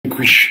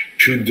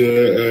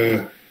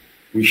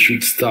we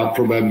should start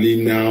probably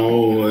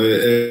now.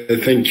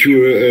 Thank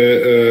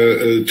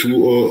you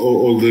to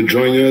all the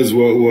joiners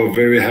who are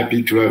very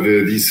happy to have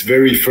this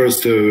very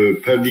first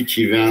public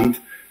event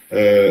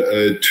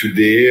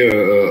today,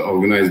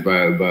 organized by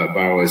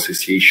our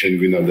association,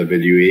 Green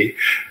RWA.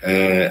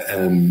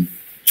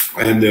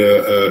 And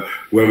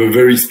we have a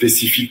very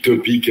specific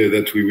topic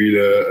that we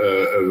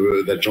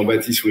will that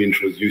Jean-Baptiste will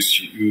introduce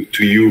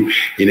to you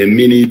in a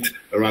minute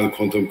around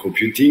quantum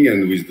computing,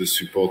 and with the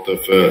support of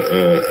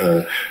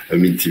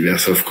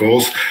Multiverse, of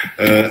course.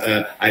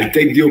 I'll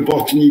take the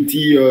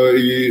opportunity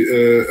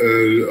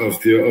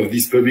of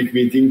this public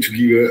meeting to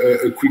give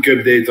a quick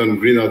update on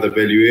Green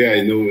RWA.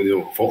 I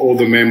know, for all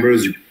the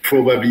members, you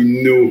probably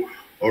know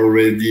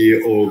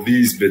already all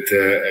these, but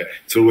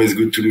it's always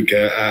good to look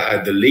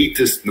at the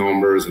latest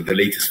numbers, the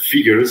latest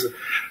figures,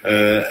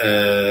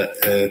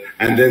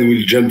 and then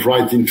we'll jump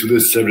right into the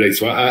subject.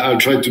 So I'll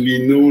try to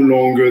be no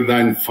longer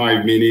than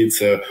 5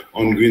 minutes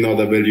on Green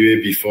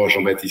RWA before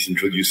Jean-Baptiste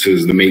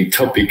introduces the main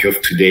topic of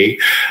today.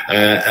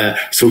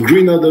 So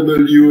Green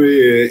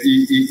RWA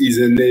is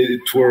a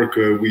network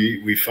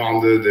we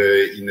founded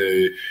in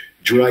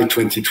July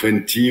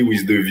 2020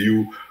 with the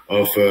view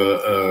of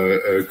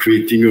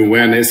creating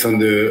awareness on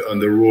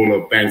the role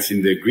of banks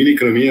in the green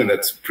economy, and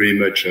that's pretty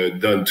much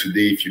done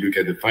today. If you look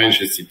at the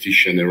financial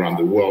institutions around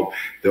the world,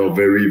 they are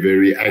very,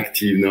 very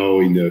active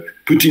now in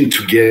putting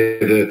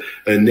together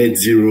a net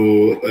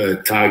zero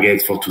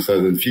target for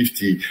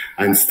 2050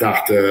 and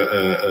start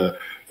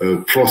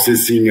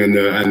processing and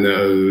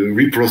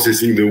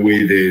reprocessing the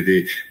way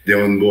they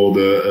onboard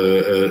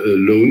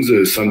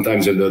loans,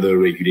 sometimes under the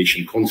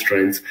regulation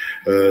constraints,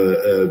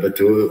 but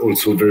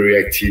also very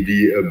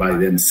actively by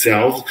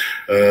themselves.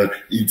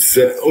 It's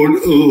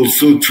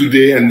also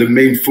today, and the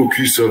main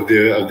focus of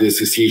the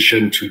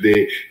association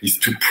today is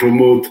to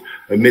promote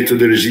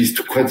methodologies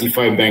to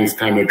quantify banks'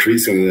 climate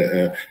risk, and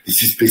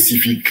this is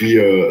specifically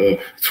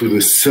through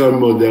the SUR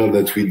model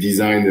that we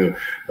designed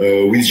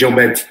with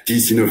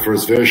Jean-Baptiste in the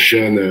first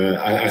version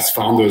as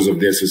founders of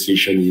the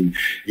association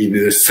in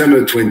the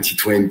summer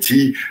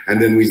 2020,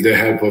 and then with the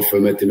help of a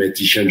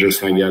mathematician,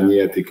 Jocelyn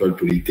Garnier at École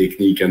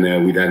Polytechnique,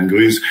 and with Anne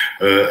Gruz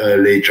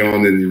later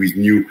on, and with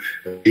new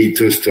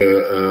latest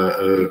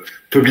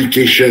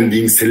publication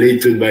being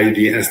selected by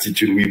the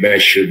Institut Louis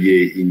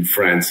Bachelier in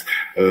France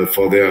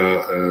for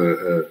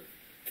their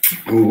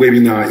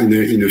webinar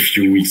in a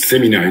few weeks,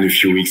 seminar in a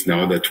few weeks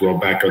now that we're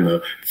back on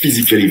a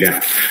physical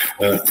event.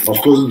 Of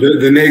course,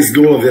 the next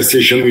goal of the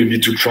session will be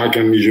to track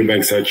and measure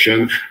banks'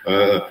 action.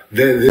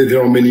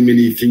 There are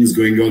many things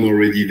going on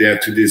already there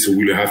today, so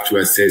we'll have to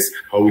assess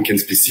how we can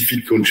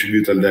specifically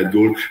contribute on that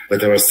goal,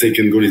 but our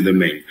second goal is the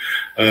main.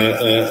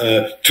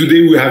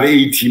 Today we have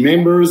 80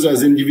 members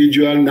as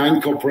individual,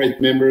 9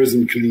 corporate members,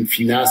 including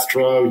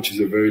Finastra, which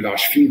is a very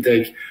large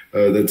fintech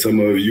that some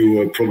of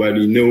you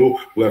probably know.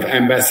 We have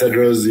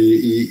ambassadors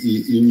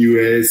in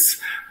US,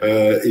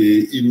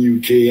 in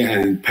UK,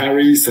 and in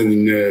Paris, and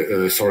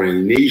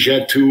in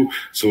Asia too.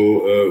 So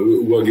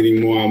we're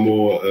getting more and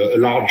more a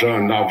larger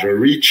and larger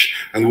reach,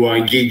 and we're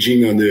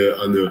engaging on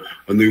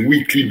a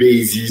weekly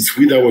basis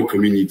with our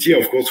community.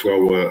 Of course, we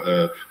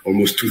are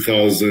almost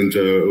 2,000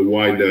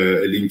 wide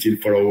LinkedIn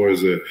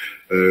followers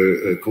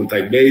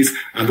contact base,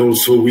 and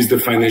also with the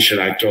financial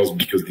actors,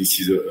 because this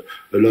is a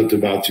lot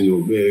about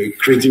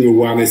creating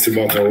awareness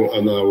about our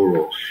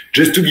role.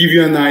 Just to give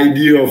you an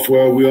idea of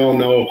where we are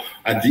now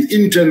at the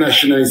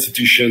international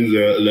institutions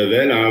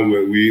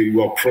level, we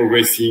are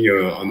progressing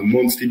on a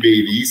monthly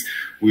basis.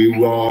 We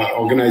were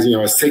organizing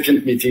our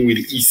second meeting with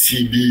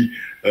ECB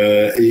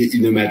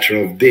in a matter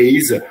of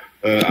days.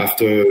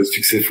 After a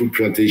successful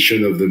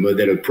presentation of the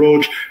model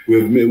approach,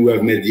 we have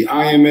met the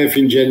IMF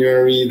in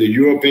January, the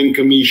European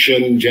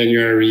Commission in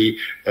January,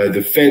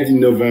 the Fed in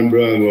November,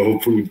 and we're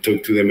hopeful we'll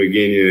talk to them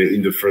again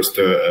in the first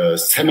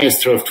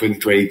semester of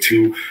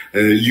 2022.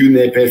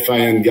 UNEP, FI,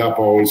 and GAP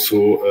are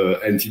also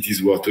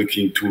entities we are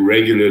talking to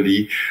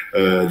regularly.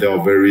 They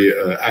are very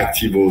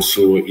active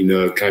also in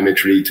a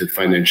climate-related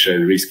financial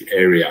risk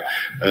area.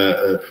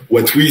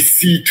 What we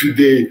see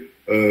today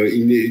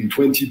in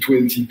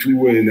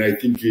 2022, and I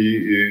think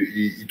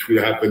it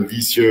will happen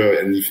this year,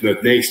 and if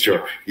not next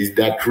year, is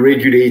that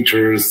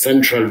regulators,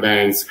 central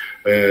banks,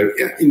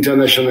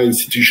 international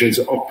institutions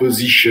are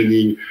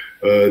positioning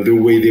the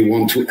way they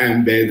want to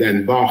embed and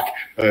embark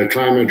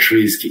climate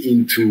risk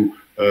into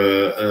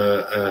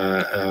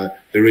the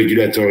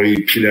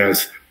regulatory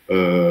pillars,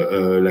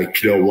 like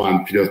Pillar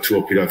 1, Pillar 2,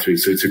 or Pillar 3.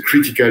 So it's a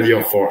critical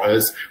year for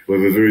us. We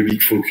have a very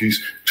big focus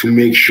to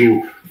make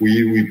sure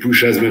we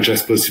push as much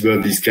as possible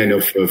this kind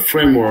of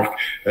framework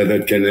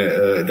that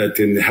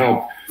can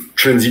help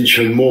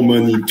transition more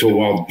money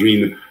toward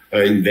green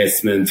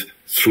investment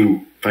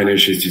through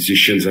financial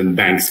institutions and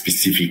banks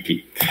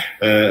specifically.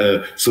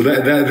 So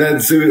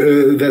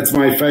that's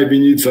my 5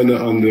 minutes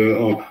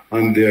on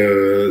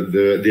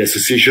the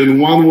association.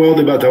 One word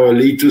about our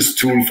latest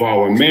tool for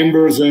our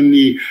members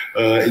only.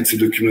 It's a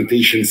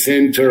documentation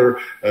center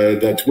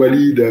that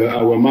Walid,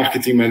 our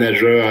marketing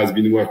manager, has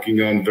been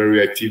working on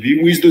very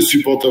actively with the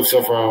support of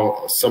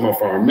some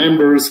of our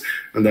members.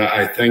 And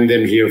I thank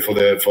them here for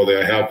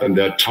their help and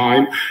their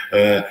time.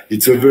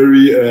 It's a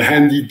very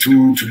handy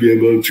tool to be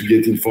able to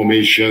get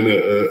information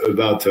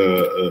about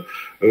the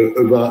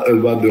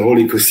whole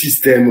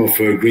ecosystem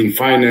of green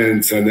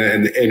finance and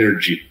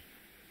energy.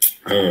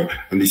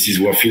 And this is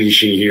we're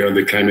finishing here on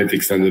the climate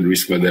extended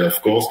risk model,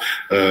 of course.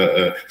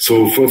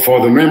 So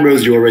for the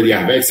members, you already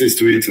have access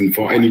to it, and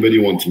for anybody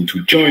wanting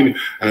to join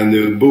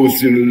and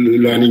both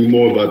learning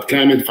more about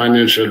climate,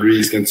 financial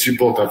risk, and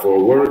support of our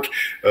work,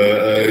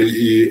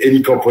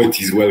 any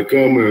corporate is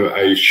welcome.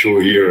 I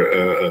show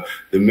here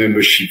the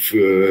membership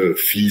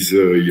fees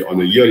on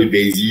a yearly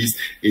basis.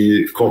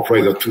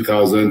 Corporate are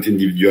 2,000,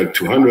 individual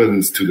 200,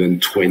 and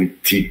student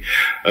 20.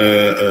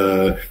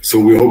 So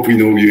we hope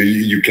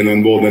you can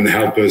onboard and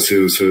help us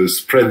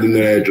spread the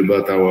knowledge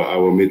about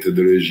our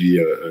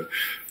methodology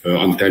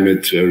on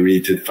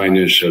climate-related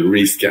financial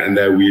risk. And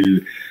I will,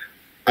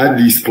 at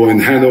this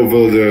point, hand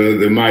over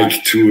the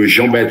mic to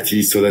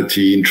Jean-Baptiste so that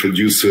he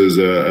introduces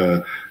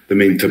the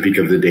main topic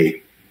of the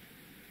day.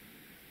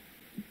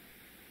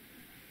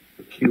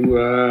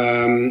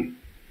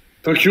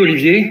 Thank you,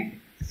 Olivier.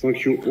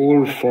 Thank you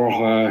all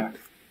for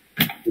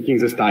taking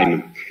this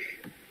time.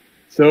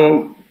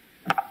 So,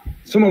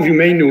 some of you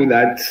may know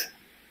that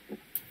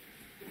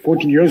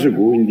 40 years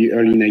ago, in the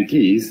early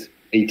 80s,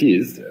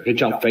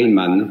 Richard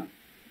Feynman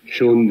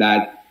showed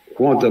that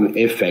quantum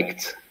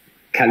effects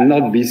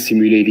cannot be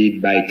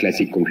simulated by a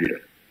classic computer.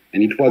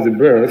 And it was the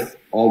birth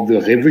of the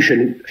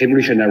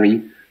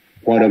revolutionary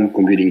quantum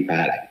computing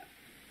paradigm.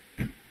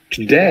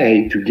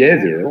 Today,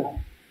 together,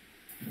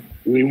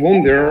 we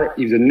wonder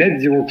if the net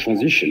zero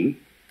transition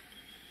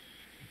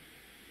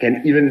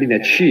can even be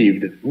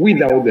achieved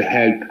without the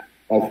help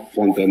of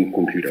quantum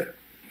computer.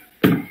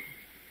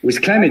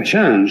 With climate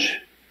change,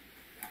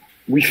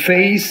 we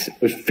face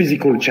a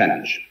physical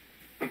challenge.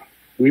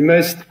 We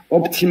must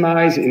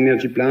optimize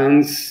energy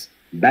plants,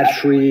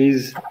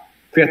 batteries,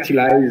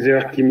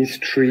 fertilizer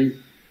chemistry,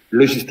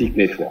 logistic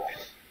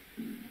networks.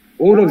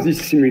 All of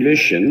this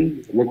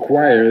simulation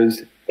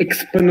requires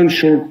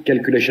exponential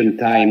calculation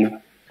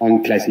time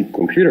on classic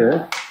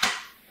computer,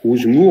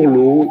 whose Moore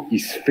law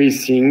is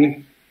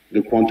facing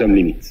the quantum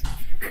limits,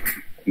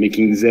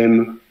 making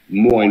them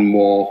more and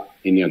more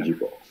energy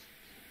poor.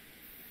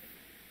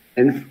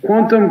 And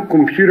quantum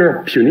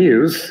computer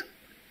pioneers,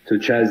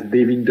 such as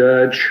David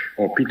Deutsch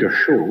or Peter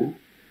Shaw,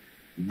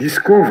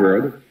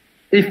 discovered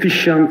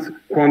efficient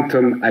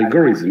quantum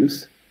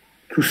algorithms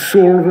to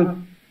solve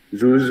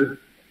those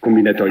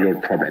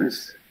combinatorial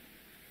problems,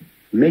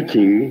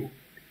 making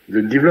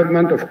the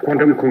development of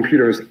quantum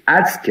computers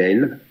at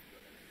scale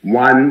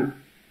one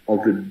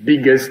of the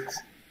biggest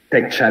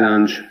tech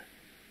challenge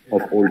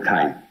of all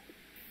time.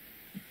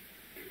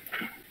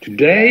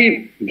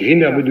 Today, Green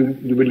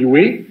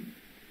RWA,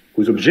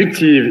 whose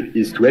objective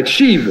is to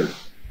achieve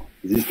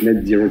this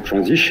net zero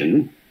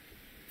transition,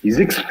 is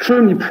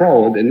extremely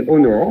proud and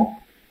honored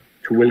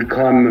to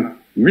welcome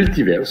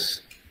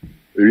Multiverse,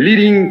 a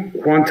leading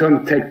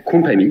quantum tech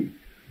company,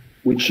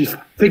 which is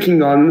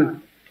taking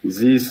on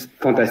this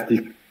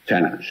fantastic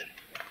challenge.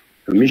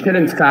 So Michel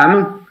and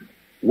Sam,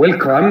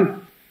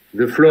 welcome.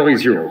 The floor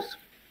is yours.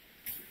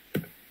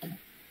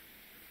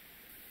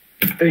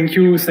 Thank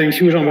you,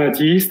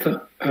 Jean-Baptiste.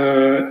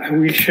 I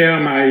will share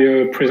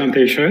my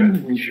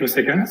presentation in a few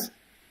seconds.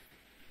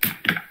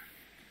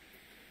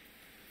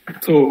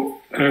 So,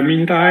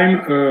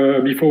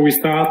 meantime, before we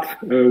start,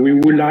 we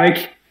would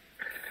like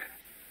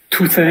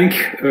to thank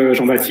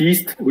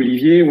Jean-Baptiste,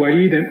 Olivier,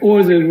 Walid, and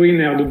all the Green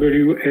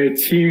RWA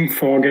team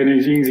for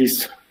organizing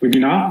this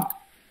webinar.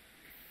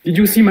 Did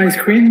you see my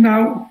screen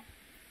now?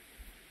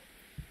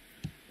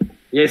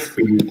 Yes.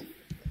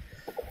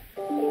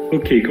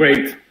 Okay,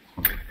 great.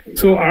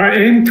 So our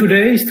aim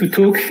today is to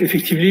talk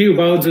effectively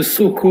about the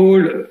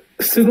so-called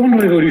second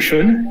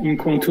revolution in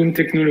quantum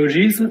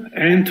technologies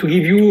and to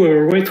give you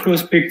a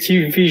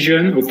prospective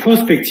vision, of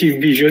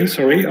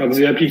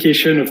the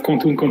application of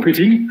quantum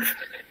computing,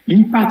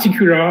 in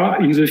particular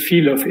in the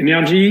field of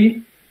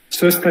energy,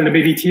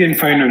 sustainability, and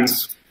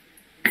finance.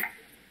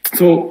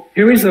 So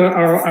here is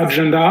our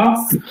agenda.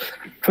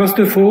 First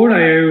of all,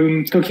 I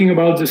am talking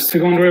about the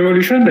second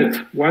revolution, but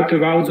what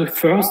about the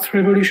first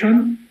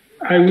revolution?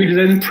 I will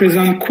then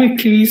present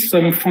quickly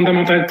some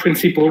fundamental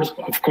principles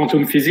of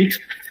quantum physics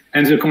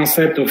and the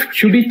concept of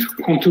qubit,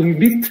 quantum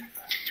bit.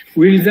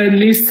 We'll then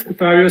list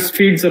various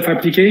fields of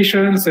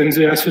applications and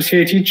the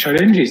associated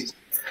challenges.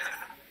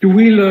 You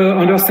will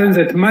understand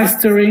that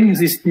mastering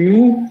this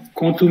new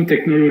quantum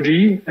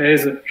technology,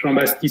 as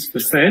Jean-Baptiste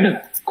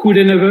said, could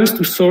enable us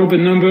to solve a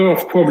number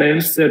of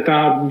problems that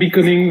are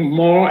becoming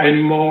more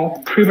and more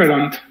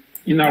prevalent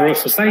in our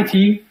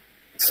society,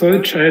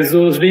 such as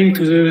those linked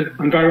to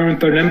the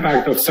environmental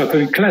impact of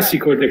certain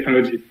classical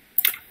technology.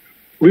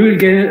 We will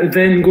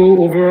then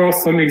go over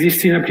some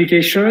existing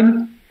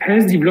applications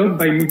as developed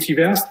by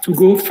multiverse to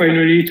go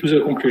finally to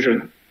the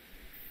conclusion.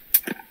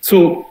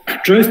 So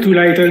just to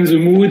lighten the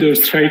mood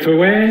straight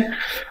away,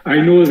 I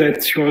know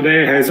that your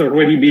day has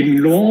already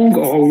been long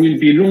or will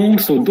be long,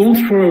 so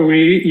don't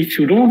worry if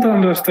you don't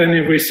understand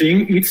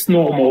everything, it's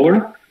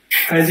normal.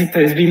 As it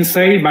has been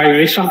said by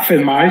Richard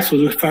Feynman, so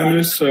the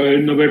famous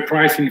Nobel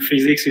Prize in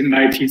Physics in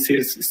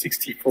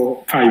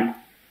 1965.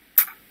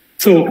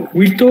 So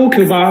we'll talk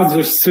about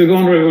the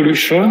second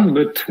revolution,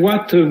 but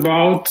what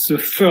about the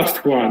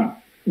first one?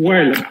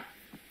 Well,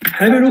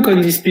 have a look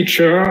on this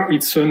picture.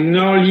 It's an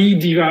early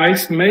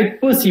device made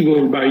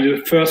possible by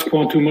the first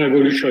quantum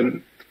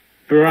revolution.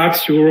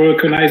 Perhaps you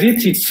recognize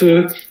it. It's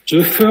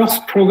the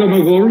first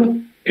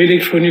programmable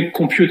electronic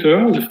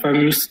computer, the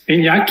famous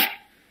ENIAC,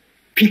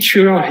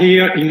 pictured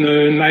here in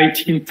the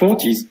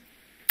 1940s.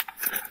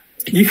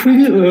 If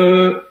we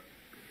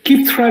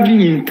keep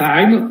traveling in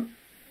time,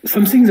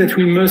 something that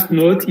we must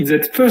note is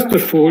that, first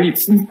of all,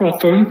 it's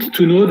important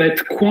to know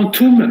that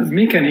quantum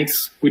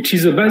mechanics, which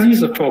is the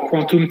basis of our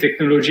quantum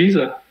technologies,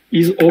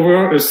 is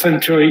over a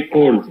century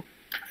old.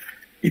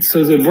 It's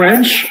the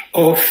branch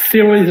of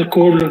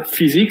theoretical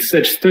physics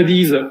that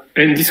studies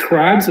and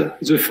describes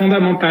the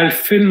fundamental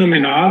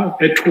phenomena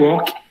at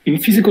work in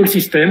physical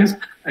systems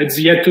at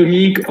the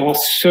atomic or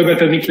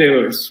subatomic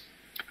levels.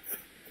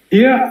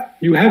 Here,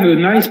 you have a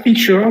nice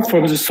picture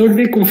from the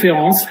Solvay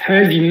conference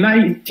held in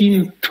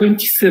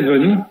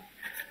 1927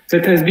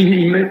 that has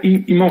been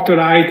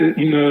immortalized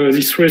in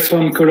this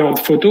recent colored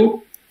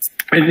photo.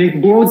 And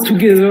it brought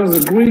together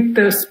the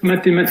greatest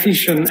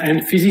mathematicians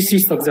and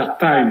physicists of their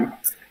time.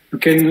 You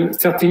can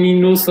certainly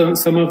know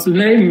some of the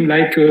names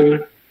like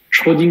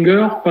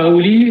Schrödinger,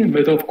 Pauli,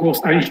 but of course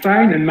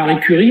Einstein and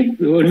Marie Curie,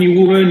 the only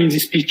woman in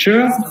this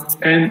picture.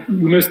 And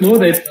you must know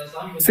that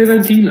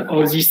 17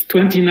 of these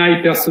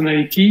 29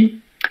 personalities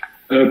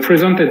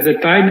present at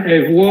that time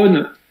have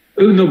won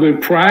a Nobel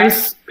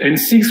Prize, and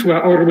 6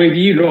 were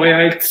already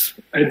laureates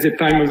at the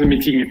time of the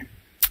meeting.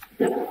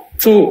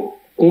 So,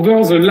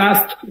 over the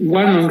last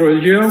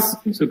 100 years,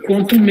 the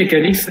quantum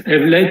mechanics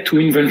have led to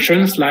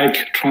inventions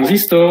like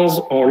transistors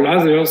or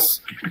lasers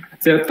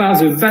that are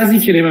the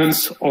basic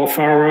elements of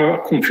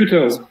our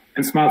computers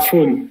and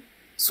smartphones.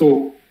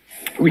 So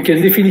we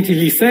can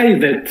definitively say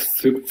that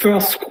the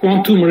first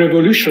quantum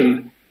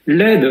revolution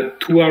led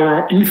to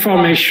our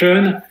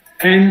information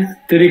and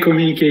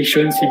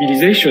telecommunication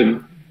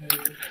civilization.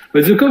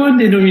 But the common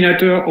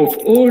denominator of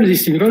all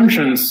these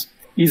inventions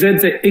is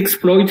that they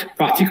exploit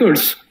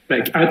particles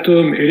like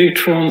atoms,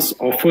 electrons,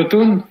 or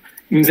photons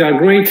in their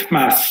great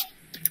mass,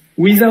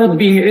 without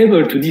being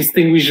able to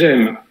distinguish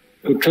them.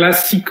 A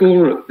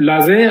classical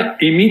laser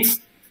emits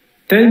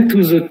 10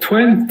 to the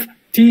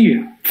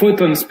 20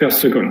 photons per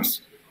second.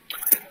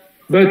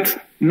 But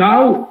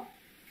now,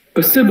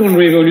 a second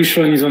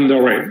revolution is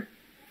underway.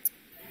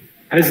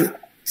 As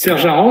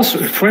Serge Haros,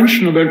 a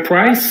French Nobel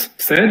Prize,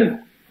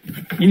 said,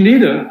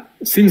 indeed,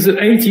 since the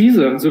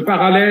 80s, the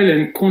parallel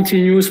and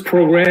continuous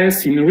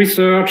progress in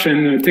research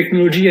and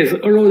technology has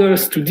allowed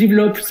us to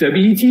develop the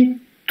ability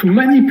to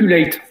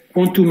manipulate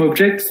quantum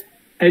objects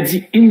at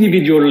the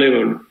individual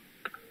level.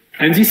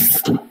 And this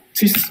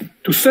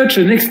to such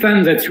an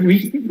extent that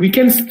we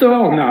can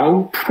store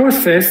now,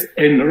 process,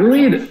 and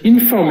read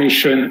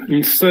information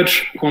in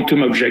such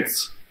quantum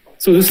objects.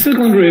 So the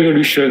second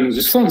revolution,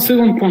 the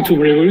second quantum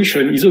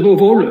revolution, is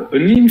above all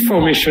an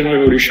information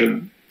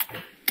revolution.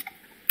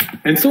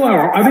 And so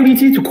our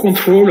ability to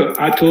control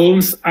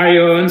atoms,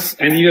 ions,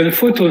 and even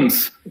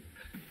photons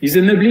is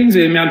enabling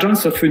the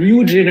emergence of a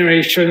new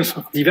generation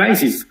of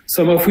devices,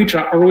 some of which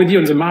are already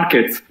on the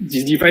market.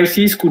 These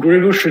devices could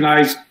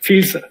revolutionize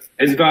fields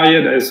as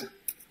varied as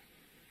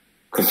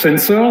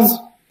sensors,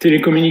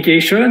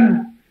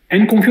 telecommunication,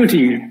 and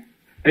computing,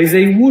 as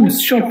they would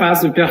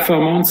surpass the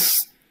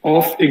performance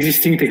of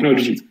existing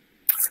technologies.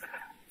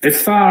 As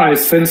far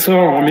as sensor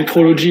or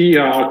metrology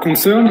are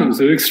concerned,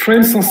 the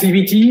extreme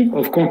sensitivity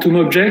of quantum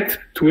objects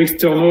to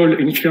external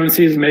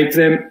influences makes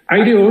them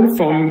ideal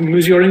for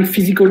measuring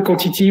physical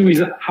quantity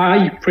with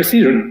high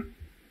precision.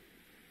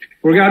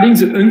 Regarding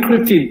the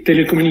encrypted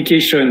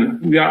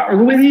telecommunication, we are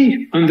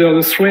already under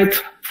the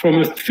threat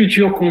from a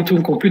future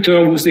quantum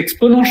computer whose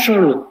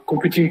exponential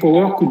computing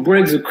power could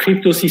break the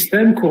crypto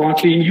system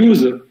currently in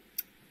use.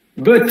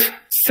 But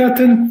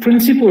certain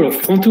principles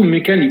of quantum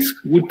mechanics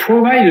would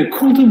provide a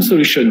quantum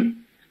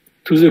solution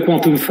to the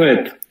quantum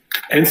threat,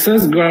 and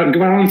thus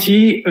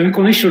guarantee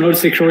unconditional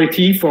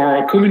security for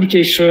our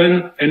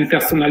communication and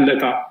personal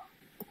data.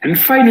 And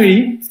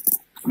finally,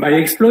 by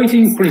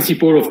exploiting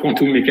principles of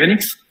quantum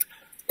mechanics,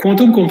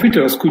 quantum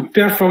computers could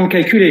perform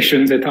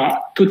calculations that are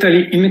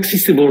totally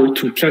inaccessible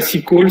to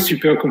classical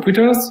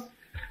supercomputers,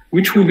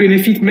 which will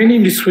benefit many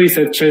industries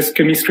such as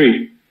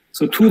chemistry.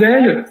 So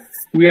today,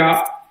 we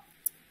are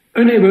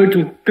unable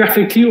to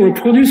perfectly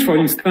reproduce, for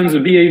instance, the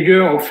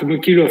behavior of a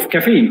kilo of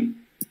caffeine.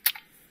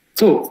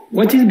 So,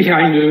 what is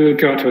behind the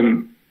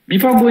curtain?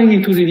 Before going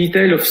into the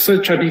detail of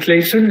such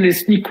application, let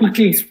me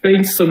quickly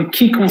explain some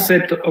key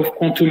concepts of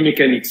quantum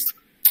mechanics.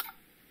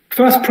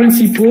 First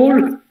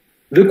principle,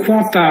 the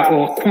quanta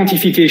or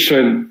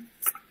quantification.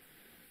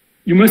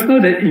 You must know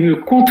that in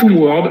the quantum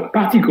world,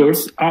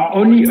 particles are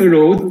only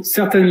allowed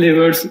certain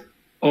levels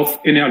of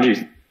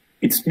energy.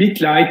 It's a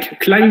bit like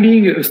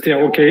climbing a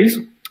staircase.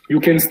 You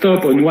can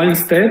stop on one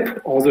step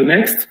or the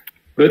next,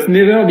 but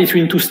never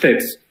between two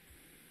steps.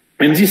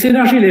 And these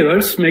energy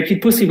levels make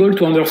it possible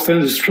to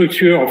understand the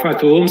structure of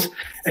atoms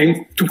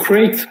and to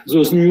create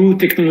those new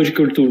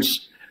technological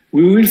tools.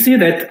 We will see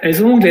that as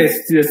long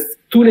as these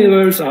two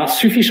levels are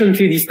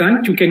sufficiently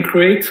distinct, you can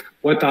create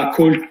what are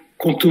called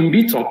quantum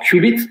bits or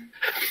qubits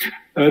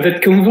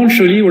that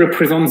conventionally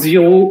represent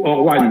 0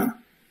 or 1.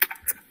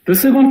 The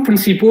second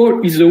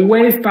principle is the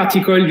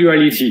wave-particle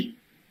duality.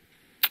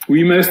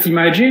 We must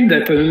imagine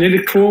that an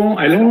electron,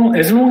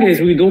 as long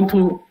as we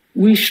don't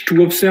wish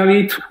to observe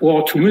it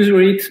or to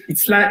measure it,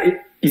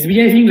 it's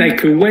behaving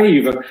like a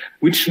wave,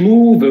 which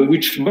move,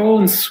 which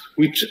bounce,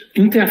 which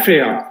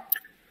interfere.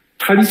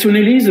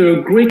 Traditionally,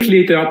 the Greek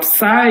letter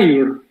psi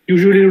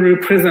usually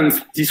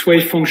represents this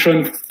wave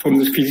function from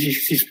the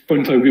physicist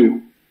point of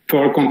view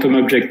for a quantum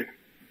object.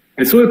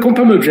 And so a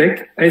quantum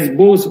object has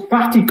both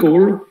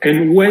particle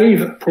and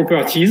wave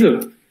properties,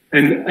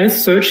 and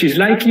as such is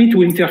likely to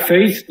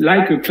interface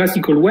like a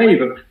classical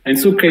wave, and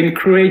so can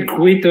create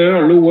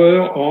greater,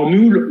 lower, or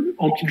null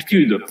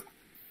amplitude.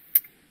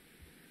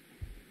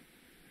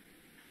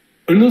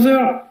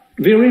 Another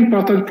very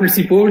important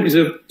principle is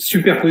a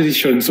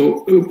superposition.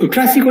 So a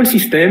classical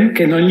system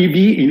can only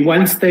be in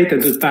one state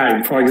at a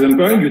time. For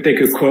example, you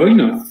take a coin,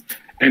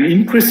 and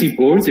in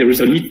principle, there is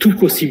only two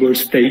possible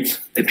states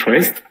at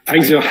rest,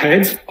 either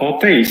heads or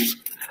tails.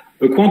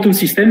 A quantum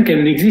system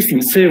can exist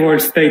in several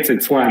states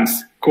at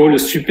once, called a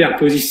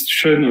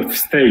superposition of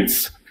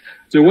states.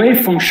 The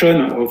wave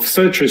function of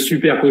such a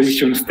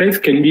superposition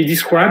state can be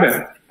described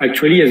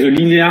actually as a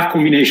linear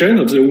combination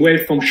of the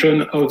wave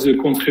function of the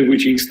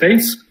contributing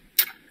states.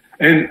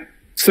 And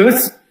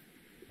thus,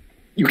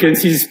 you can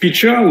see this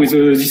picture with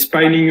this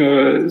spinning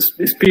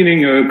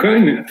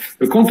coin.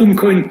 A quantum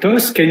coin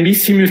toss can be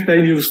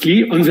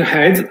simultaneously on the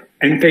head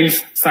and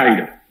tails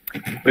side.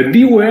 But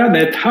beware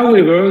that,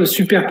 however, the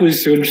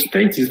superposition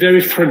state is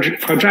very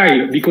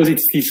fragile because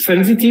it is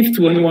sensitive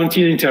to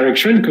unwanted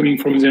interaction coming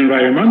from the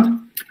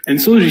environment.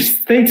 And so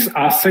these states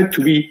are said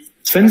to be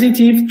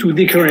sensitive to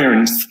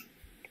decoherence.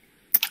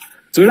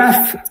 The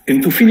last,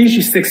 and to finish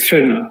this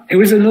section,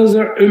 there is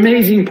another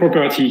amazing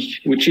property,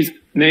 which is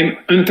named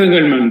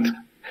entanglement,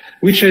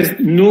 which has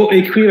no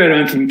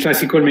equivalent in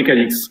classical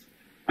mechanics.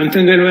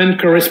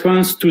 Entanglement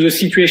corresponds to the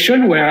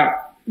situation where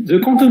the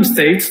quantum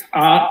states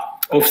are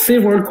of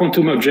several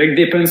quantum objects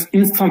depends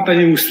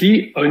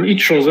instantaneously on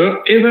each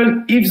other,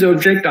 even if the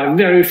objects are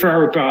very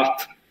far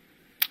apart.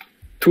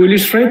 To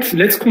illustrate,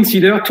 let's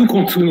consider two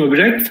quantum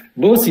objects,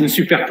 both in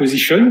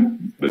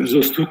superposition,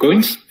 those two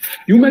coins.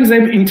 You make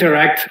them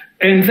interact,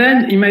 and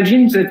then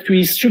imagine that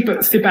we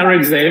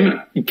separate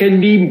them. It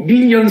can be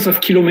billions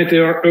of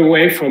kilometers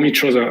away from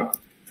each other.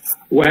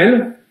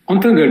 Well,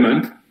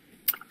 entanglement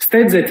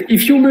states that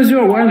if you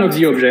measure one of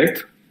the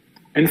objects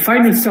and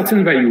find a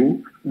certain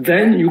value,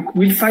 then you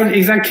will find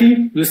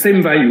exactly the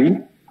same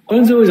value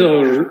on the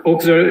other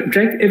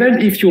object,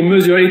 even if you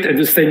measure it at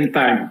the same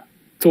time.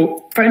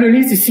 So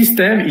finally, the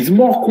system is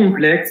more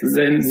complex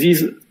than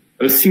these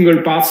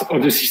single parts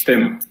of the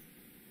system.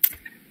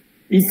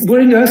 It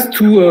brings us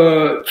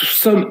to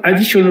some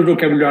additional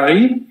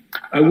vocabulary.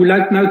 I would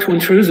like now to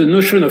introduce the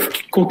notion of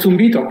quantum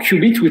bit or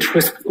qubit, which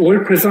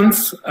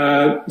represents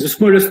the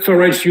smallest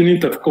storage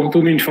unit of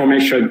quantum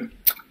information.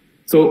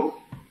 So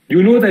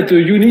you know that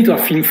the unit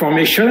of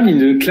information in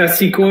the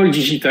classical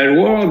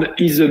digital world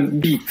is a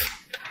bit,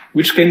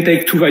 which can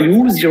take two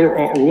values, 0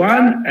 or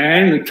 1,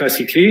 and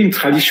classically in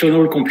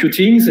traditional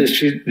computing, this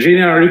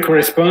generally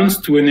corresponds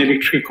to an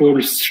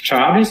electrical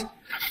charge,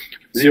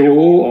 0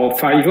 or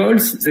 5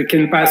 volts. They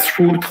can pass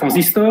through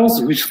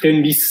transistors, which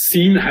can be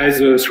seen as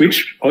a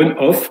switch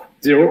on-off,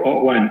 0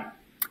 or 1.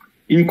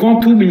 In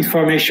quantum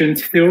information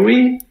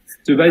theory,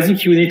 the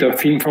basic unit of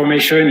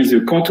information is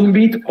a quantum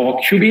bit or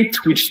qubit,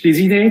 which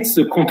designates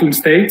the quantum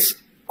states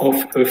of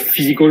a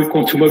physical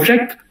quantum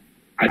object,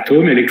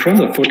 atom, electrons,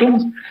 or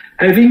photons,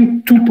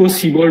 having two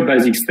possible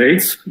basic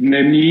states,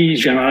 namely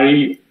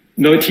generally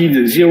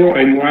noted 0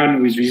 and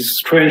 1 with this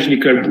strange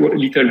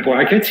little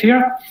bracket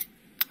here.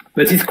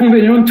 But it's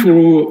convenient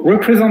to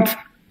represent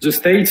the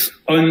states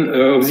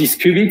of these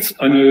qubits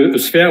on a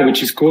sphere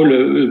which is called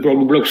a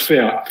block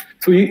sphere.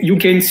 So you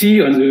can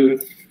see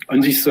on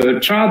this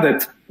chart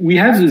that we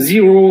have the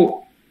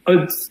 0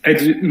 at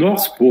the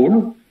North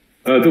Pole,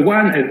 the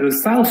 1 at the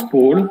South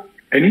Pole,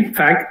 and in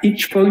fact,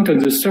 each point on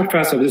the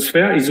surface of the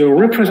sphere is a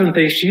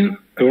representation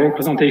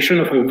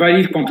of a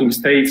valid quantum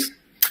state,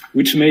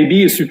 which may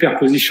be a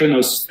superposition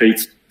of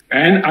states.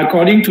 And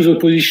according to the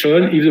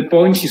position, if the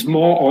point is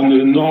more on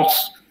the north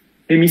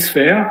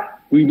hemisphere,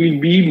 we will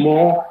be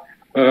more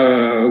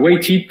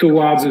weighted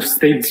towards the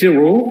state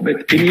 0,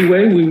 but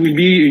anyway, we will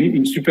be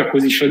in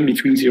superposition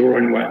between 0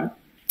 and 1.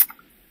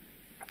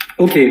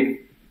 Okay,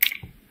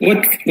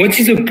 what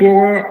is the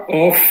power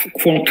of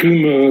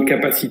quantum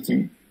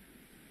capacity?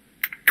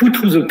 2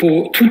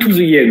 to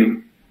the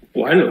n.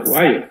 Well,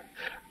 why?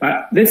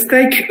 Let's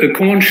take a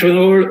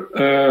conventional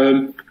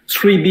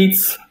 3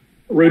 bits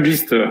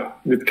register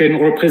that can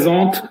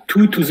represent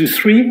 2 to the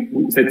 3,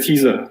 that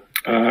is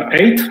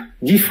 8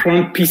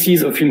 different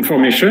pieces of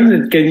information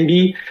that can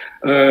be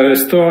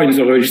stored in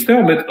the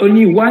register, but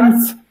only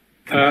once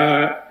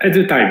at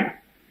a time.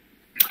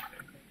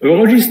 A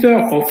register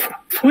of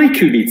 3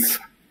 qubits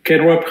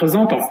can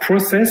represent or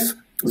process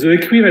the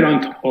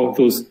equivalent of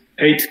those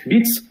 8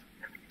 bits.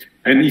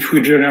 And if we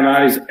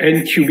generalize,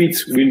 n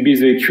qubits will be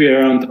the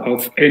equivalent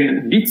of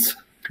n bits.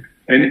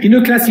 And in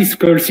a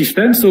classical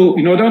system, so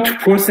in order to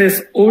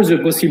process all the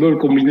possible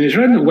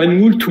combinations,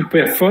 one would to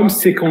perform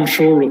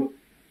sequential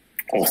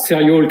or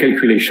serial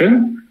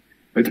calculation.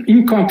 But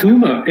in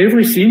quantum,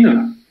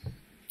 everything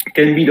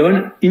can be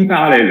done in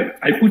parallel.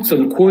 I put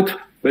some quote,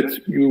 but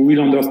you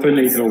will understand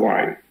later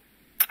why.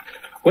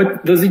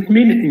 What does it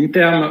mean in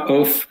terms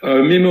of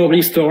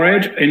memory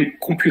storage and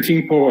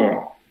computing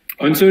power?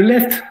 On the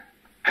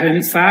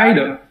left-hand side,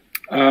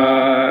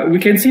 we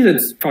can see that,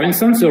 for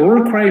instance, the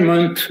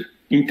requirement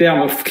in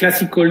terms of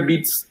classical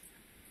bits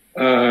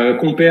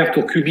compared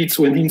to qubits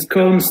when it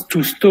comes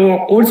to store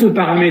all the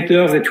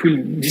parameters that will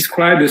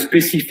describe a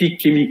specific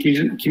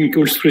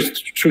chemical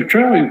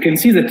structure, you can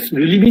see that the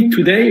limit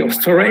today of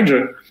storage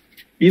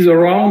is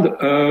around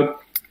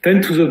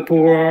 10 to the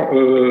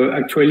power,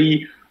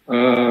 actually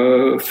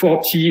 12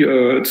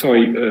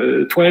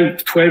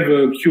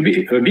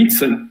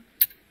 bits,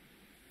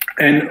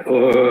 and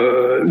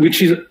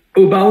which is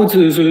about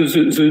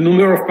the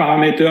number of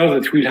parameters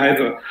that we'll have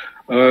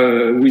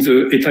with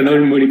the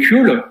ethanol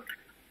molecule.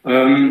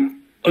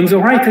 On the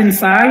right-hand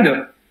side,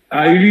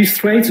 I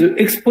illustrate the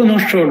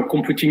exponential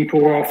computing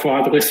power for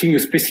addressing a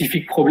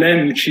specific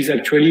problem, which is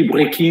actually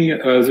breaking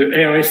the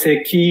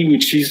RSA key,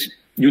 which is,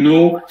 you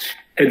know,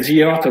 at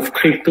the heart of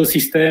crypto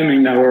system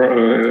in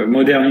our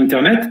modern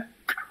internet.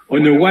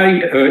 On the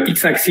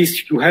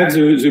y-axis, you have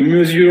the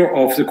measure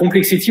of the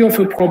complexity of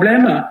a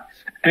problem,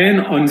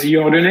 and on the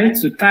ordinate,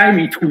 the time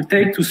it will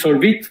take to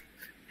solve it.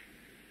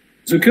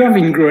 The curve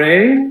in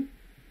gray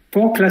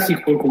for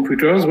classical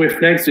computers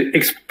reflects the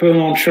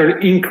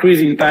exponential increase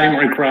in time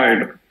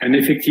required. And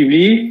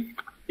effectively,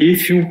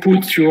 if you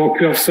put your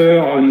cursor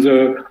on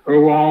the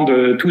around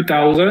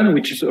 2000,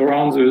 which is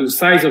around the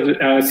size of the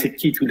RSA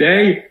key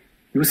today,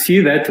 you see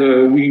that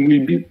we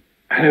will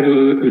have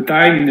a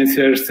time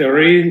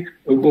necessary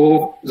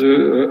above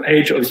the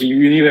age of the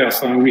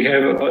universe. And we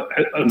have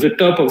on the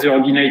top of the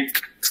ordinate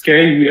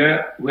scale,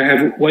 we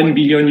have 1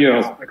 billion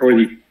years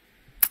already.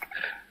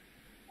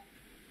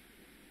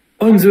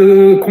 On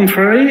the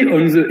contrary,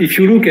 if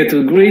you look at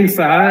the green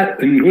side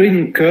and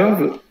green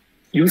curve,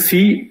 you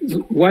see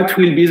what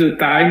will be the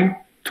time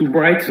to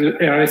break the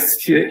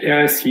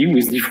RSC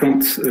with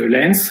different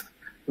lengths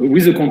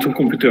with a quantum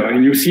computer.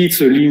 And you see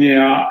it's a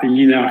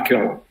linear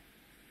curve.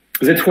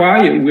 That's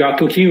why we are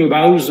talking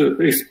about the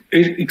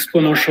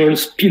exponential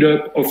speed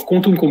up of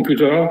quantum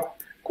computer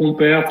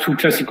compared to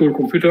classical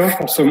computer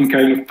for some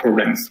kind of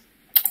problems.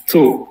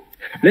 So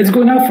let's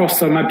go now for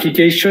some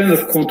application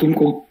of quantum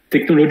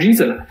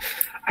technologies.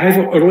 I've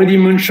already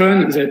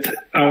mentioned that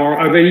our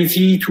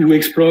ability to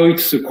exploit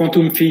the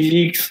quantum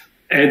physics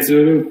at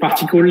the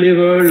particle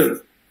level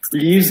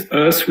leaves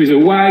us with a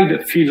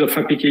wide field of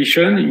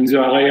application in the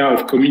area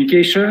of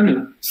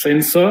communication,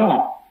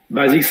 sensor,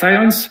 basic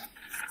science.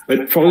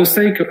 But for the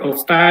sake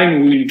of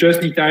time, we'll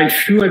just detail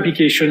few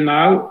applications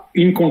now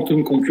in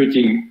quantum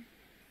computing.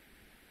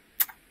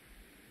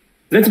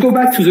 Let's go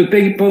back to the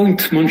pain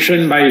point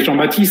mentioned by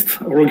Jean-Baptiste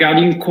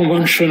regarding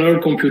conventional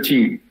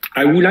computing.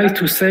 I would like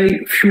to say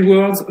a few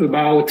words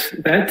about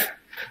that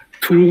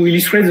to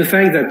illustrate the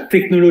fact that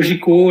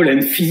technological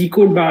and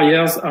physical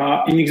barriers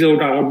are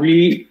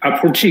inexorably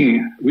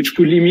approaching, which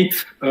could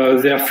limit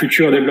their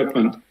future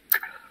development.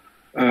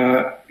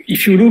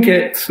 If you look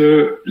at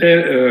the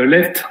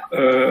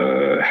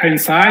left-hand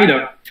side,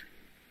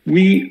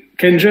 we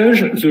can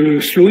judge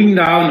the slowing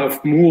down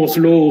of Moore's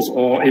laws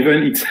or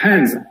even its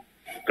hands.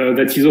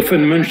 That is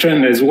often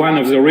mentioned as one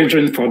of the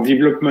reasons for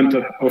development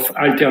of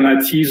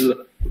alternatives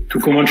to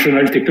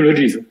conventional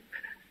technologies.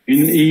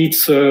 In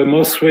its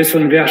most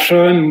recent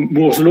version,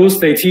 Moore's law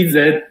stated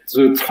that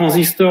the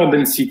transistor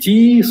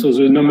density, so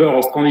the number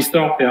of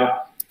transistors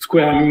per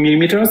square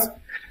millimeters,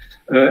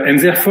 and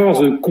therefore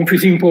the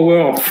computing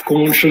power of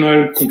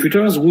conventional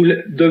computers will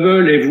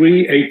double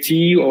every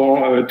 80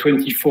 or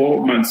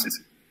 24 months.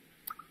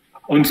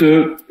 And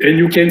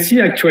you can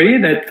see actually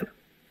that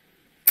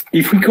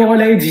if we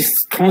correlate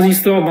this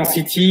transistor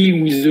density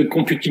with the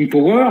computing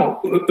power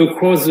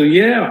across the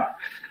year,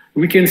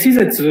 we can see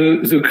that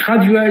the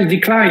gradual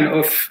decline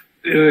of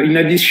in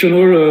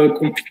additional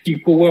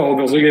computing power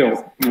over the years.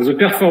 The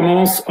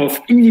performance of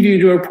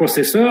individual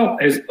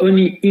processors has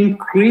only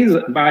increased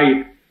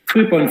by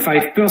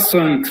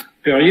 3.5%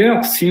 per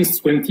year since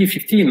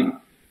 2015.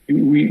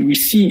 We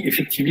see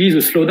effectively the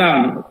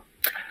slowdown.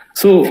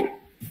 So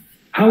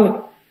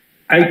how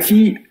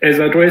IT has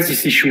addressed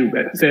this issue?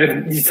 They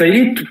have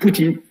decided to put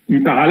in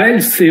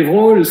parallel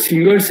several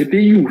single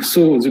CPU.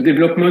 So the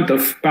development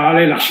of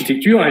parallel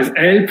architecture has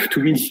helped to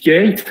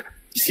mitigate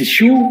this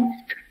issue.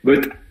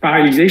 But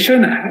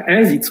parallelization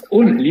has its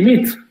own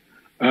limit.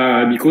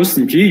 Because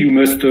simply you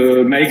must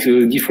make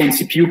the different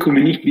CPU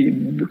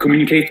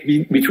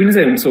communicate between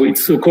them. So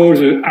it's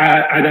so-called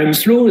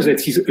Adam's law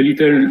that is a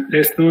little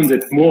less known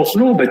than Moore's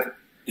law, but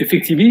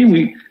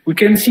effectively we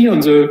can see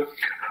on the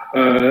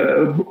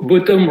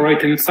bottom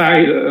right-hand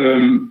side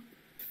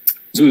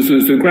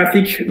the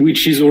graphic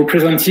which is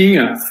representing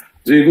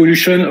the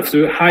evolution of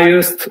the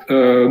highest,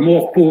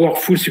 more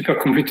powerful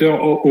supercomputer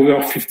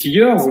over 50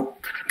 years.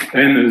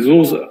 And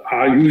those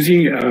are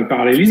using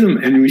parallelism,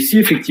 and we see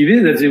effectively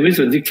that there is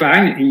a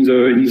decline in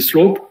the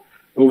slope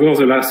over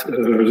the last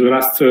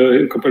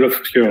couple of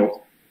years.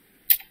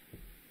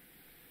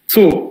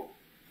 So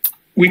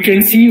we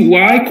can see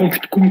why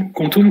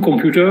quantum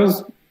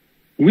computers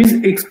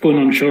with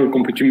exponential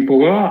computing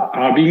power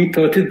are being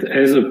touted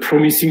as a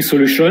promising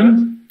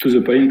solution to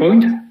the pain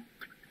point.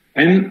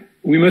 And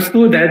we must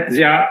know that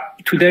there are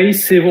today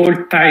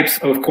several types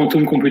of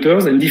quantum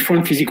computers and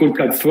different physical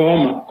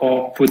platforms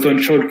or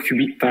potential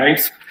qubit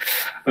types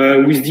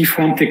with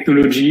different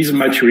technologies,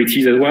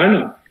 maturities as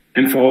well.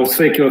 And for the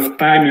sake of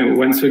time,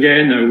 once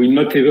again, we're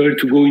not able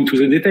to go into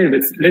the detail,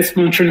 but let's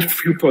mention a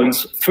few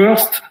points.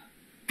 First,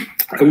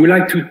 I would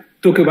like to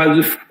talk about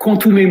the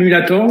quantum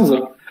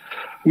emulators,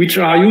 which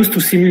are used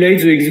to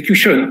simulate the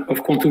execution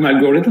of quantum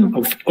algorithms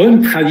of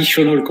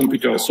untraditional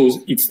computers. So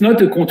it's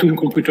not a quantum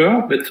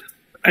computer, but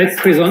at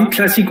present,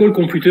 classical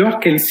computer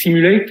can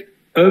simulate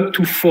up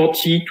to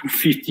 40 to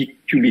 50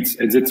 qubits,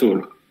 and that's all.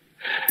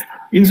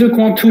 In the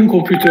quantum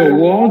computer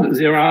world,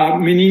 there are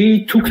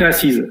mainly two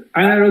classes,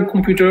 analog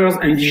computers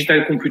and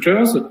digital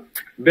computers,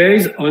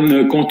 based on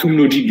a quantum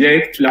logic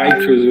gate, like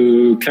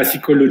the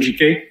classical logic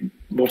gate,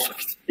 more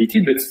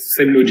sophisticated, but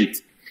same logic.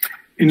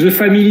 In the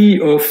family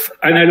of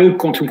analog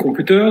quantum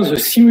computers, the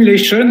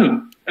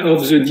simulation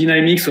of the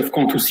dynamics of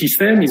quantum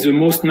system is the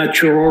most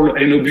natural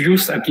and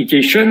obvious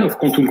application of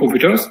quantum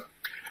computers.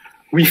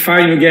 We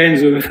find again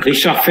the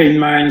Richard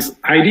Feynman's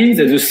idea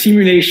that the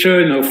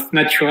simulation of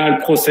natural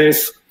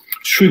process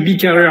should be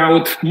carried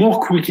out more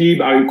quickly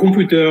by a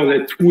computer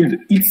that would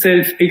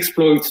itself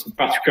exploit the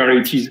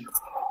particularities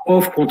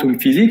of quantum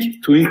physics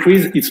to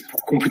increase its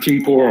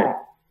computing power.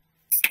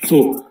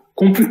 So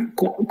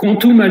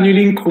quantum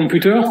annealing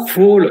computers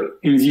fall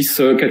in this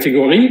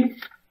category.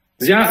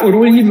 They are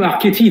already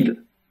marketed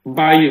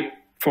by,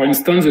 for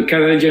instance, the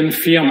Canadian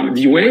firm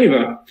D-Wave.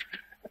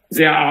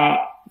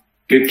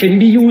 They can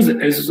be used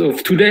as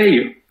of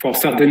today for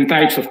certain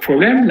types of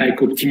problems like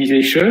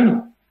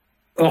optimization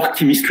or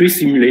chemistry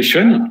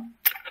simulation.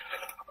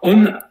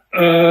 On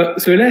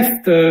the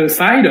left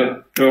side,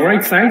 the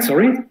right side,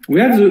 sorry, we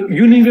have the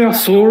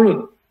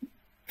universal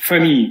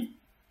family.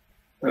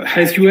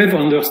 As you have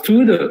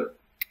understood,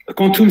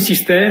 quantum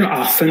systems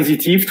are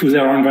sensitive to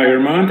their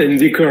environment and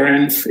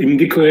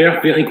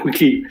decohere very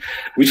quickly,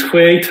 which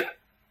create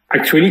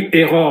actually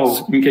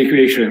errors in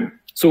calculation.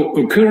 So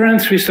a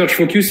current research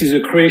focus is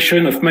the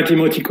creation of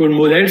mathematical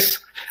models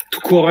to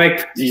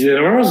correct these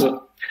errors,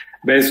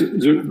 but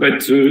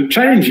the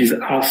challenges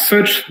are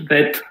such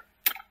that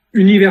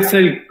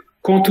universal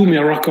quantum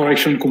error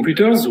correction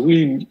computers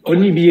will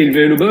only be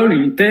available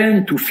in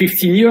 10 to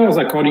 15 years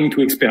according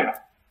to experts.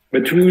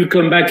 But we will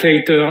come back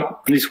later on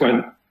this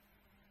one.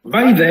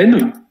 By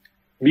then,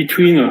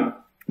 between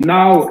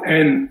now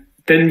and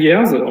 10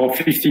 years or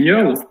 15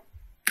 years,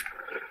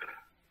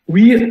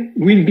 we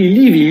will be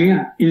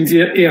living in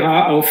the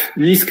era of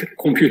NISQ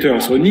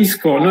computers. So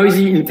NISQ for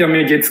noisy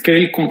intermediate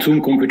scale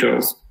quantum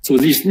computers. So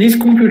these NISQ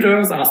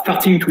computers are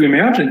starting to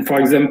emerge, and for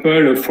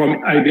example,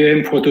 from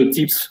IBM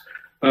prototypes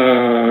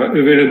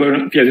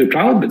available via the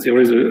cloud, but there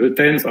is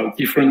tens of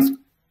different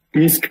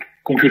NISQ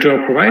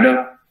computer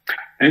providers.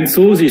 And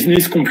so these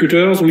NISQ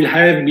computers will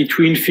have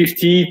between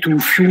 50 to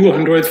few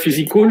hundred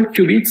physical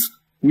qubits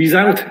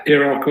without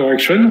error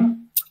correction.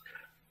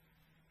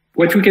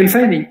 What we can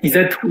say is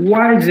that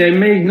while they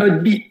may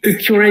not be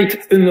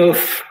accurate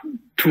enough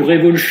to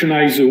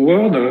revolutionize the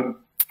world,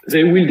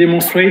 they will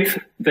demonstrate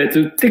that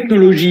the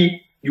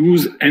technology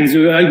used and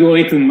the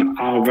algorithm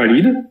are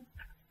valid,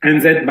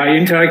 and that by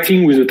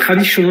interacting with a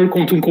traditional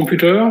quantum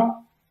computer,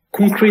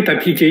 concrete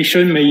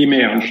application may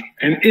emerge,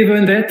 and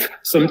even that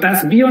some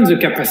tasks beyond the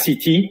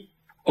capacity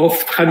of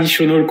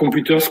traditional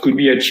computers could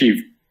be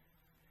achieved.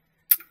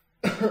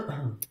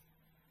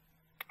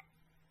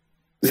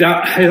 As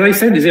I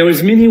said, there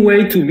is many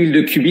ways to build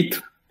a qubit,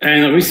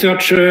 and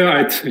researchers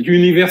at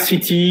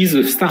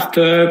universities,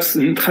 startups,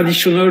 and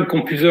traditional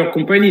computer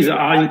companies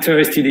are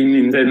interested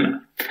in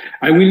them.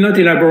 I will not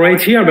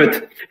elaborate here,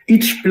 but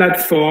each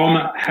platform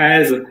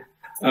has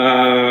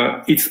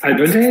its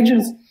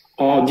advantages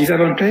or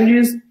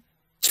disadvantages.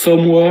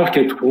 Some work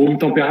at room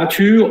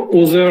temperature,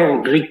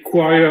 others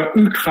require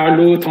ultra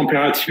low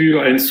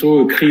temperature and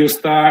so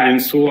cryostat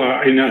and so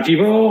are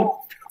energivore.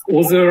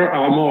 Others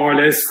are more or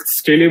less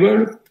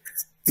scalable.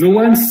 No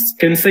one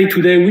can say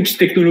today which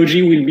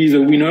technology will be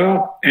the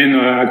winner, and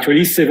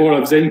actually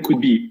several of them could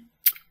be.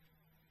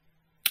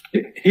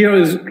 Here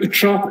is a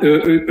chart,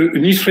 an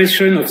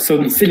illustration of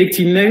some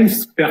selected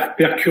names per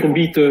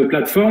qubit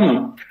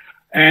platform.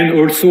 and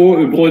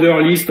also a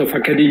broader list of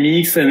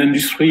academics and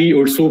industry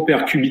also per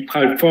qubit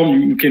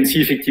platform. You can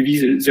see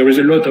effectively there is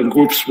a lot of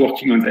groups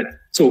working on that.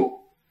 So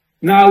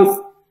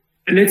now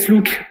let's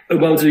look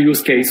about the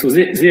use case. So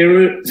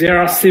there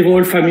are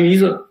several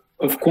families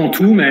of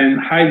quantum and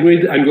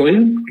hybrid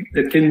algorithms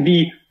that can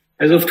be,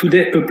 as of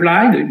today,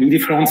 applied in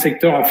different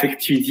sectors of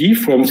activity,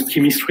 from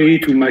chemistry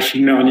to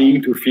machine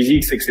learning to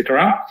physics,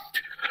 etc.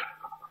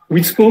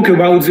 We spoke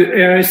about the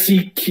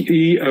RSC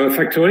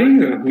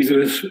factoring with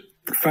a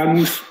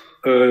famous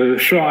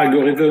Shor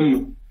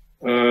algorithm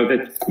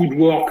that could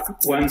work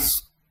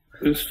once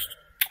a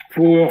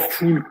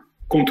powerful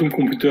quantum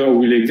computer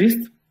will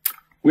exist.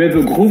 We have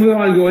a Groover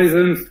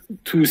algorithm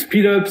to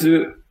speed up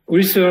the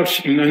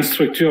research in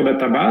unstructured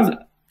database.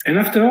 And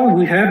after,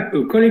 we have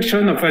a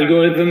collection of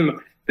algorithms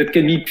that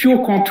can be pure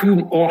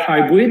quantum or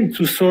hybrid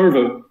to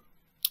solve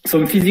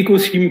some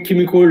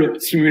physico-chemical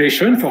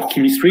simulation for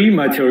chemistry,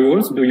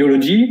 materials,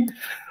 biology,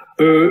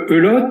 a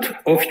lot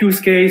of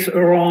use case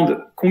around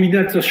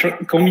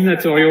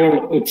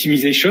combinatorial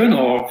optimization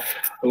or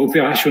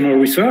operational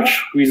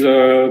research with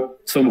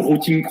some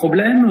routing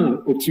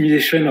problem,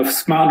 optimization of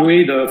smart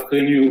grid of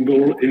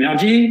renewable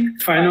energy,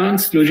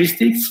 finance,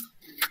 logistics.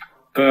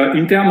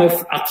 In terms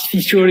of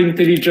artificial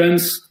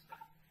intelligence,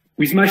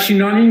 with machine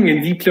learning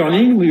and deep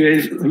learning,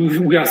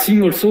 we are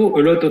seeing also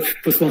a lot of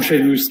potential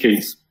use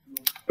case.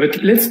 But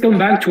let's come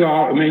back to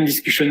our main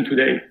discussion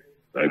today.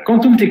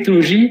 Quantum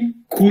technology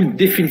could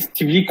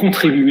definitively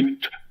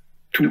contribute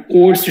to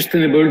all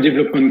sustainable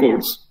development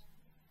goals.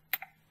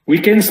 We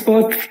can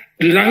spot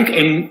light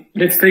on,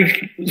 let's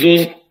take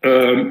those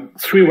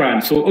three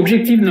ones. So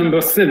objective number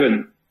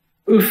 7,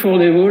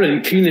 affordable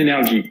and clean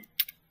energy.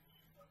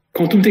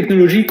 Quantum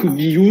technology could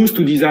be used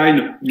to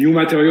design new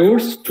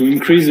materials to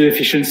increase the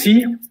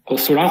efficiency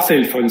of solar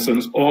cells, for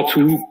instance, or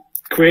to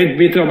create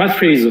better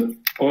batteries,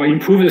 or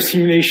improve the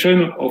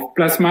simulation of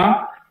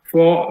plasma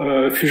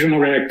for fusion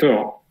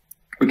reactor.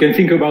 We can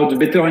think about the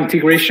better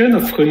integration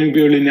of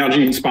renewable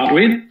energy in smart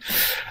grid,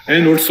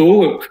 and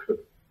also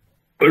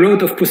a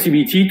lot of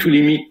possibility to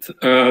limit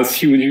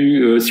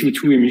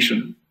CO2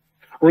 emission.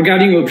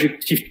 Regarding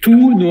objective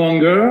 2, no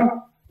longer,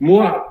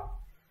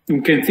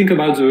 we can think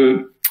about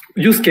the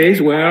use case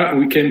where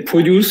we can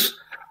produce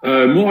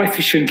more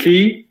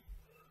efficiently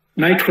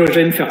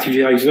nitrogen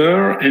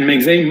fertilizer and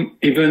make them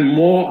even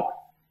more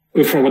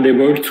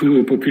affordable to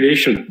the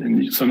population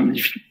in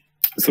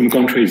some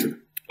countries.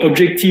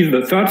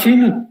 Objective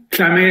 13,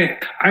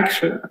 climate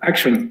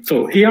action.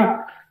 So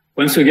here,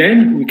 once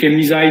again, we can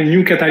design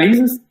new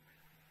catalysts,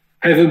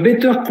 have a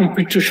better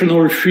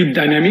computational fluid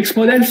dynamics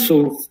model,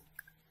 so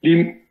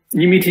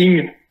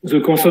limiting the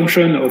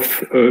consumption of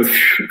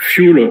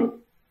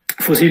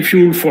fossil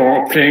fuel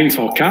for planes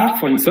or cars,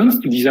 for instance,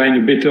 to design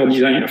a better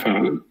design,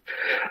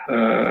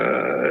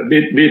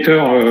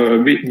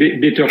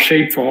 better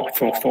shape for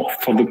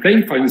the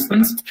plane, for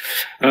instance,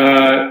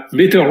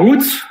 better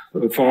routes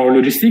for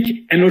logistics,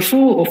 and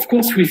also, of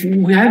course,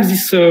 we have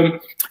this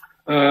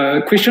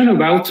question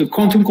about the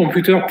quantum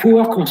computer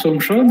power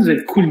consumption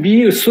that could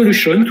be a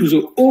solution to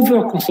the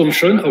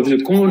overconsumption of the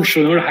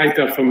conventional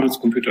high-performance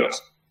computers.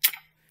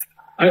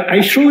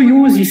 I show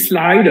you this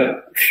slide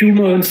a few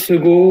months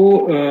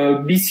ago.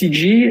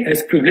 BCG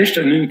has published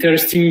an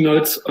interesting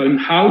note on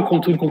how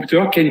quantum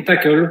computer can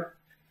tackle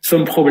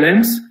some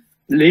problems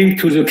linked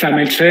to the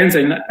climate change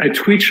and at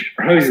which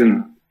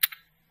horizon.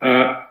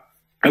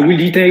 I will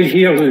detail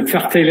here the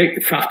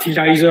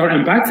fertilizer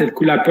impact that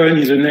could happen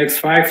in the next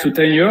 5 to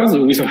 10 years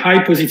with a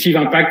high positive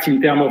impact in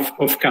terms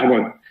of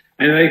carbon.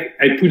 And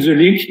I put the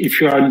link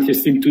if you are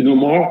interested to know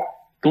more.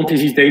 Don't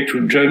hesitate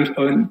to jump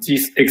on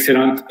this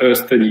excellent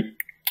study.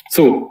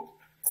 So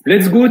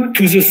let's go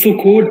to the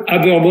so-called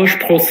Haber-Bosch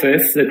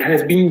process that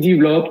has been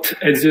developed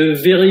at the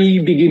very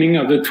beginning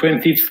of the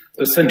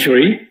 20th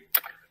century.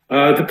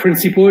 The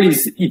principle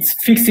is it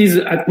fixes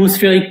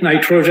atmospheric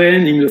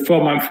nitrogen in the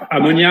form of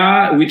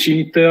ammonia, which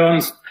in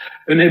turn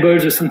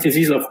enables the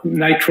synthesis of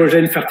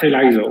nitrogen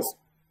fertilizers.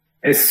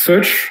 As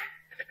such,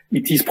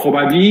 it is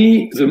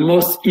probably the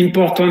most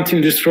important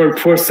industrial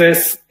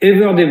process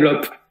ever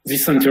developed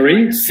this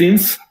century,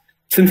 since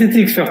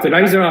synthetic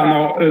fertilizers are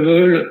now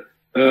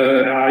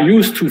are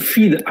used to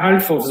feed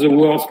half of the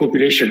world's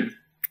population.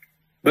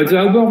 But the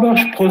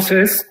Haber-Bosch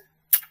process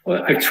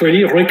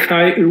actually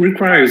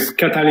requires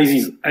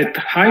catalysis at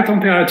high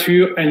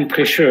temperature and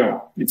pressure.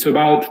 It's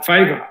about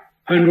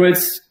 500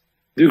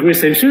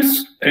 degrees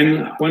Celsius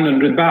and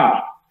 100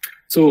 bar.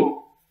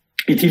 So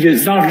it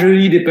is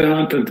largely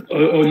dependent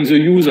on the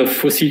use of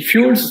fossil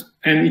fuels,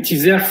 and it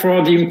is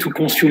therefore deemed to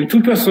consume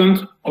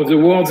 2% of the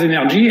world's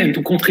energy and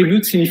to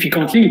contribute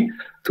significantly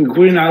to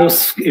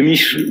greenhouse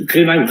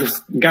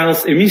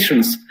gas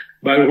emissions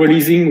by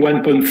releasing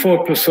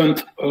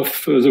 1.4%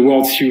 of the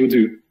world's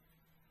CO2.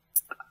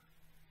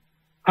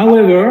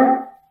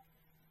 However,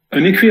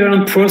 an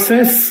equivalent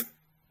process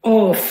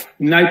of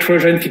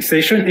nitrogen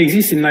fixation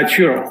exists in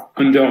nature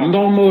under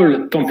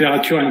normal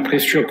temperature and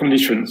pressure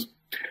conditions.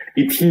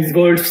 It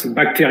involves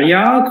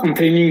bacteria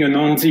containing an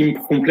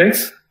enzyme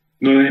complex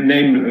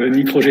named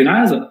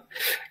nitrogenase,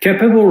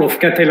 capable of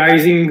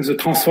catalyzing the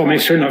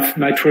transformation of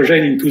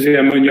nitrogen into the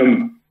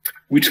ammonium,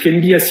 which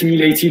can be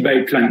assimilated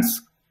by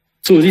plants.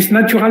 So this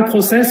natural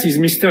process is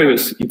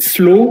mysterious. It's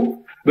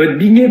slow, but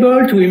being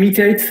able to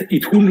imitate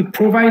it will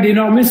provide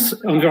enormous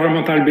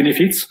environmental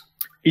benefits.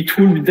 It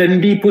will then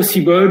be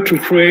possible to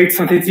create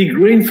synthetic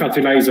green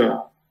fertilizer.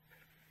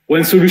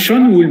 One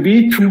solution will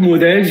be to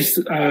model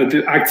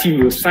the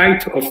active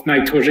site of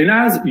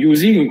nitrogenase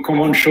using a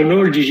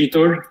conventional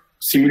digital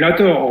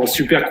simulator or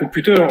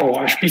supercomputer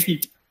or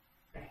HPC,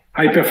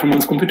 high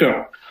performance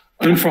computer.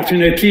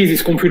 Unfortunately,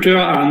 these computers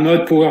are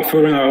not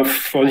powerful enough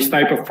for this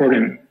type of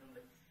problem.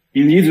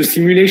 Indeed, the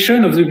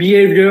simulation of the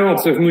behavior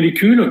of the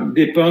molecule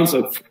depends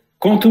on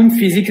quantum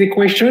physics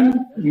equations,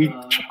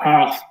 which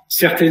are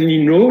certainly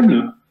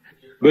known,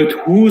 but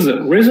whose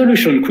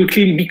resolution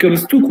quickly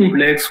becomes too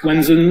complex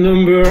when the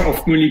number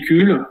of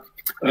molecules,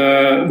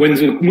 when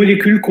the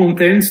molecule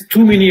contains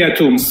too many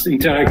atoms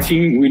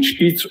interacting with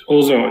each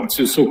other. It's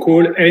the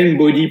so-called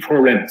n-body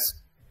problems.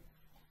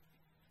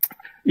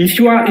 If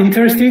you are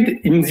interested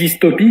in this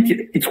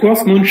topic, it's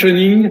worth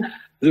mentioning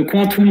the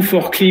Quantum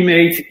for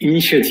Climate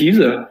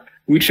initiative,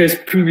 which has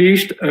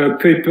published a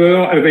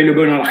paper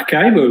available on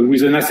arXiv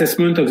with an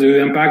assessment of the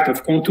impact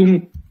of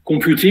quantum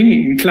computing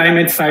in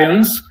climate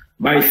science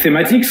by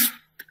thematics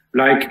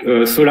like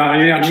solar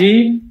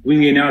energy,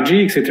 wind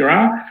energy,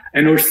 etc.,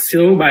 and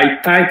also by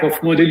type of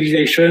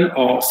modelization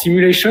or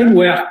simulation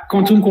where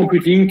quantum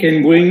computing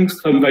can bring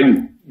some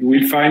value. You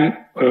will find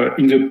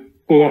in the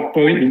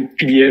PowerPoint in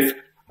PDF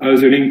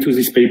the link to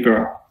this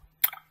paper.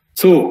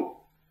 So,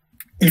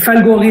 if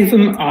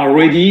algorithms are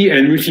ready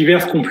and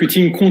multiverse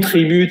computing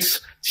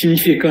contributes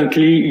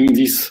significantly in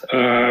this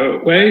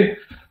way,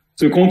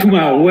 the quantum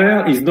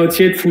hardware is not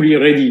yet fully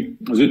ready.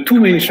 The two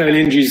main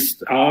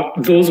challenges are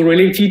those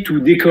related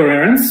to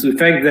decoherence, the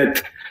fact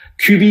that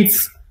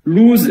qubits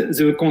lose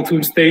the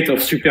quantum state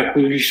of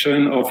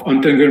superposition of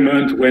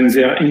entanglement when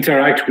they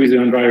interact with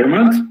the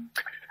environment.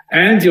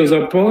 And the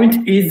other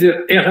point is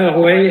the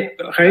error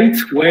rate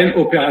when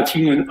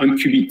operating on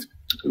qubit.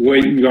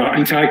 When you are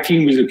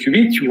interacting with a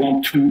qubit, you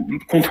want to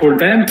control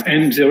them,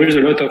 and there is a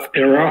lot of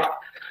error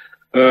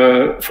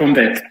from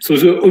that. So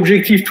the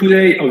objective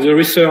today of the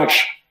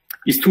research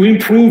is to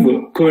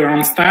improve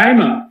coherence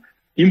time,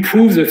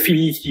 improve the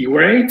fidelity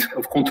rate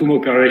of quantum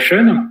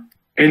operation,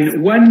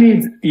 and one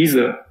need is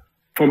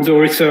from the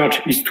research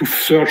is to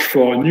search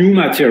for new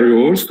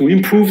materials to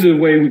improve the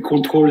way we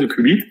control the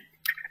qubit.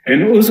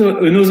 And also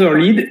another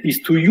lead is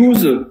to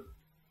use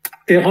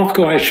error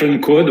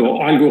correction code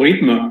or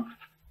algorithm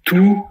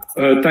to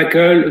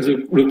tackle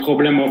the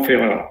problem of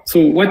error. So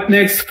what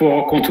next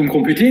for quantum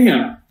computing?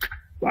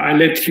 I'll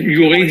let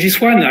you read this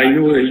one. I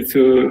know it's a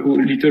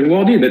little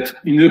wordy, but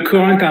in the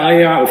current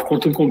area of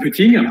quantum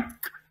computing,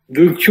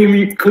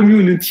 the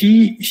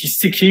community is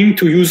seeking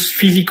to use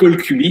physical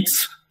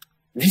qubits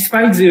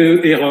despite the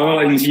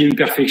error and the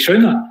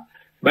imperfection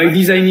by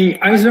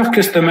designing either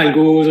custom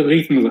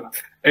algorithms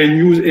and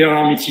use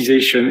error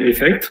mitigation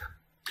effect.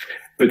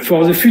 But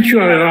for the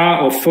future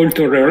era of fault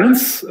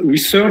tolerance, we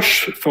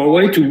search for a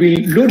way to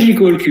build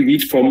logical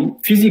qubits from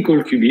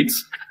physical qubits.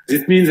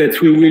 That means that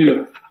we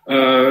will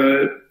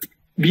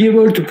be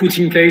able to put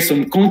in place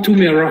some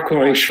quantum error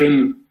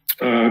correction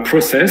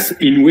process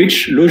in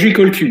which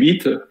logical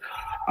qubits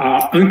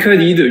are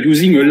encoded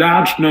using a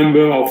large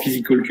number of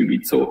physical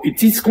qubits. So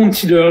it is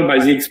considered by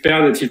the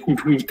expert that it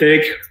will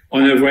take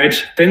on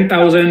average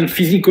 10,000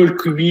 physical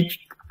qubits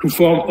to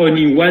form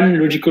only one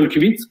logical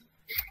qubit.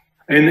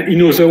 And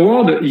in other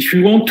words, if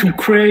you want to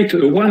create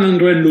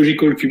 100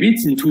 logical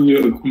qubits into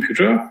a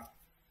computer,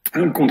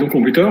 a quantum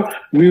computer,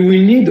 we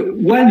will need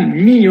 1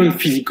 million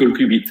physical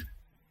qubits.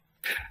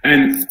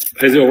 And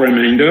as a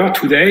reminder,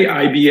 today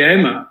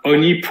IBM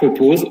only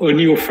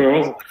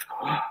offers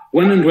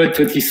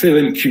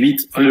 137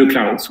 qubits on the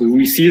cloud. So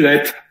we see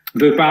that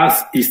the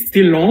path is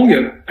still long.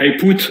 I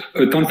put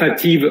a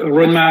tentative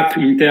roadmap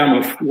in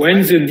terms of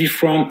when the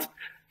different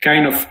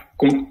kind of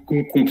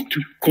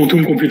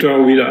quantum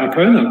computer will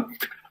happen.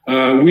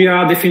 We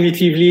are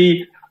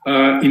definitively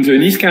in the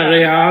NISQ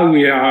area.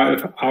 We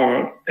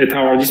are at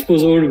our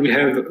disposal. We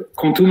have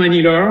quantum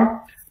annealer,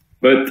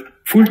 but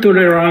full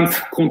tolerant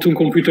quantum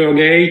computer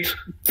gate,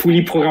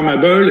 fully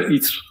programmable.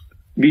 It's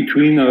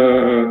between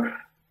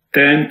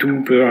 10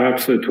 to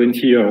perhaps 20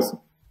 years.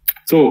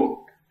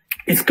 So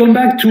it's come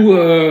back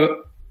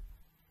to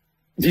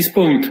this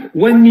point,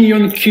 1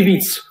 million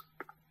qubits.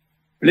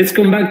 Let's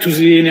come back to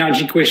the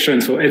energy question.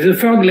 So at the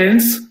first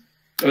glance,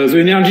 the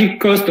energy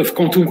cost of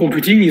quantum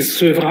computing is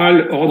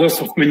several orders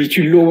of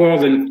magnitude lower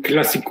than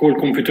classical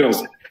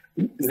computers.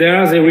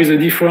 There is a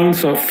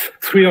difference of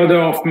 3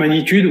 orders of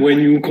magnitude when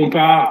you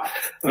compare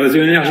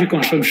the energy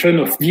consumption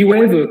of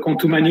D-Wave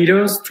quantum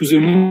annealers to the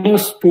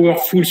most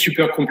powerful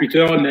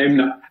supercomputer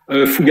named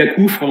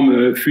Fugaku from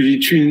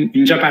Fujitsu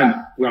in Japan.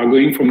 We are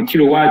going from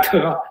kilowatt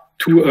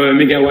to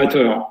megawatt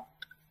hour.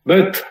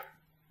 But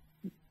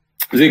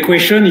the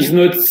equation is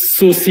not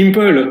so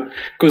simple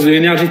because the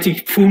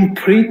energetic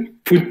footprint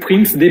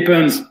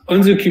depends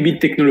on the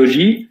qubit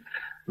technology,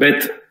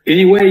 but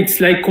anyway, it's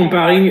like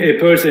comparing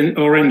apples and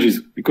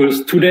oranges,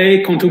 because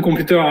today quantum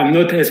computers are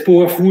not as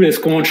powerful as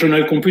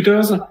conventional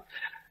computers.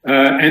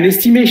 An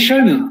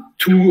estimation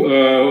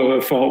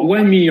for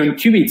 1 million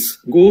qubits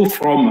go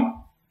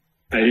from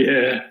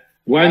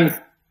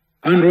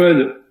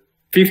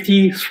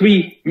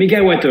 153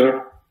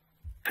 megawatt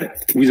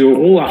with a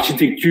raw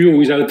architecture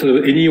without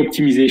any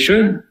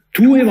optimization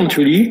to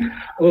eventually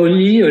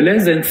only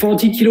less than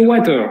 40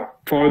 kilowatt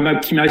for an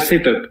optimized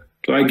setup.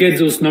 So I get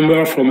those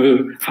numbers from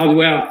a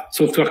hardware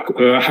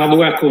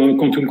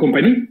quantum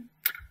company.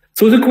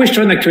 So the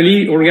question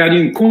actually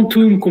regarding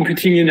quantum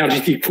computing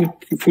energetic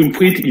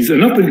footprint is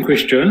an open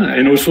question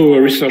and also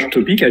a research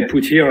topic. I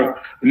put here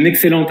an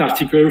excellent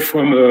article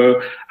from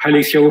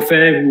Alexia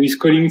Ofev, who is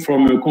calling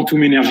from a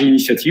Quantum Energy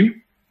Initiative.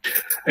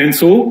 And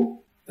so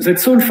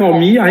that's all for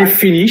me. I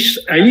finished.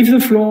 I leave the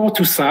floor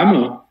to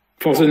Sam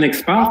for the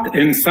next part.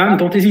 And Sam,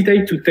 don't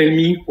hesitate to tell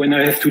me when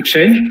I have to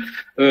change,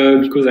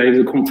 because I have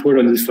the control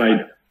on the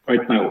slide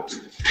right now.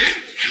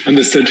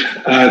 Understood.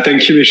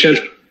 Thank you, Michel.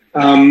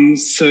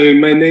 So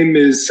my name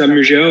is Sam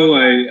Mugel.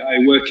 I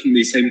work in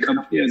the same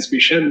company as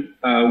Michel.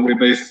 We're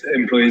both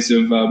employees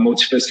of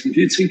Multiverse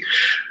Computing.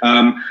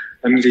 I'm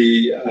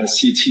the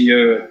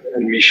CTO,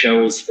 and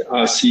Michel is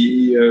our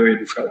CEO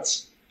in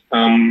France.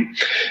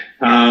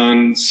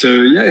 And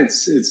so, yeah,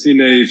 it's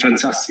been a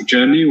fantastic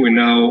journey. We're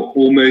now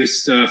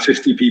almost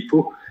 50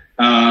 people.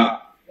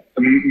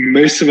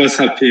 Most of us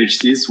have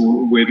PhDs.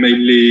 We're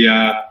mainly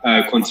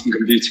quantum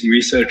computing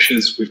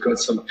researchers. We've got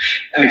some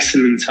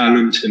excellent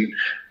talent in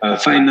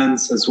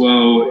finance as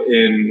well,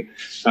 in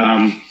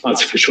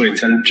artificial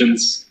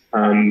intelligence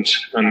and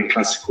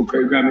classical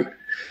programming.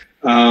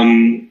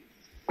 And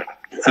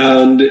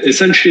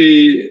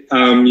essentially,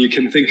 you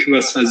can think of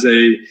us as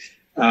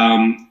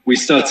we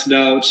started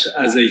out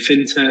as a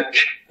fintech,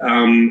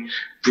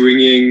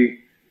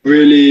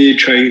 really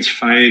trying to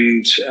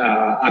find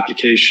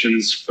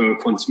applications for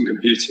quantum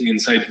computing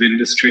inside of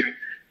industry.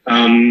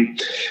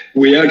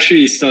 We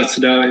actually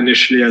started out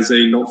initially as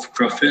a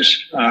not-for-profit,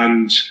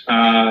 and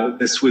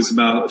this was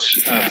about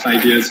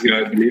 5 years ago,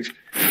 I believe,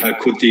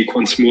 called the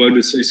Quantum World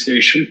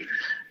Association.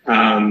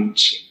 And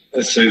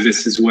so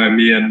this is where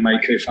me and my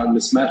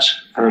co-founders met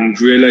and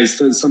realized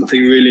that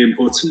something really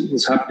important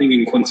was happening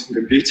in quantum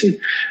computing,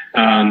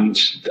 and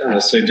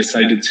so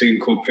decided to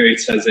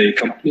incorporate as a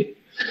company.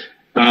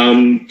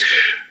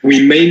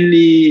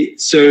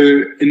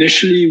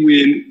 Initially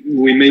we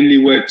mainly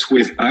worked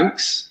with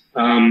banks,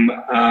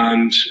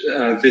 and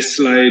this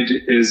slide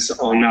is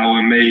on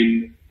our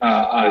main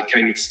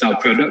kind of star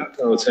product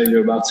I'll tell you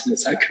about in a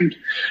second.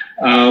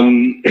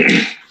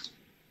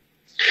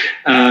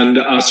 And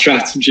our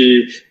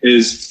strategy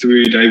is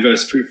through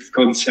diverse proof of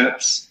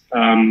concepts.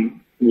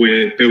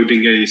 We're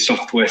building a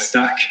software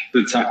stack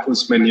that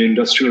tackles many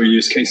industrial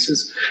use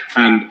cases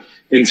and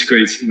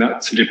integrating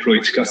that to deploy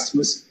to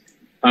customers.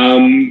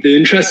 The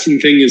interesting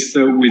thing is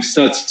that we've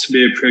started to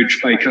be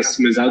approached by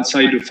customers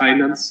outside of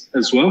finance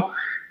as well.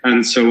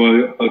 And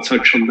so I'll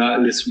touch on that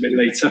a little bit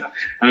later.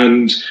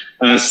 And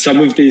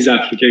some of these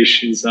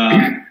applications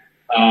are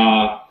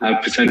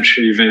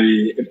potentially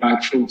very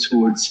impactful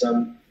towards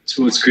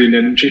green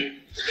energy.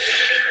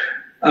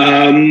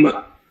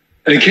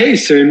 Okay,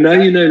 so now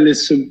you know a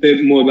little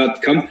bit more about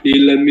the company.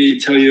 Let me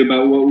tell you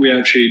about what we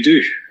actually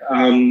do.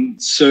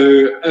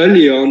 So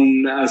early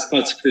on, as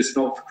part of this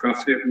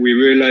not-for-profit, we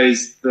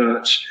realized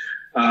that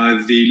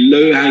the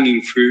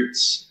low-hanging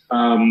fruits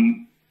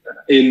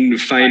in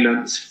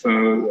finance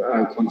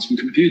for quantum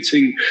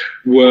computing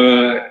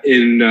were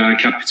in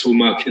capital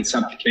markets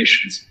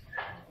applications.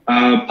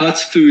 Part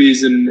of the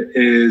reason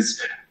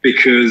is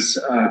because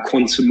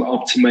quantum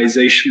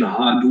optimization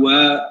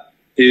hardware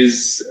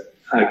is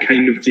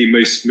kind of the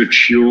most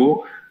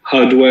mature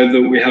hardware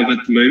that we have at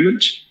the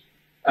moment.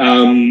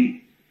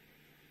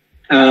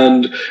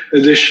 And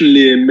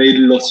additionally, it made a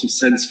lot of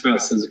sense for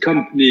us as a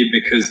company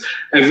because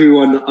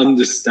everyone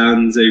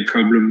understands a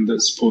problem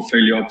that's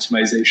portfolio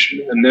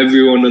optimization, and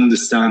everyone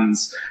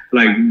understands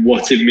like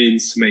what it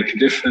means to make a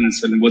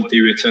difference and what the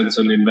returns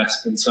on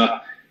investments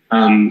are.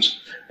 And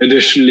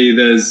additionally,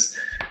 there's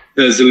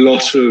a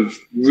lot of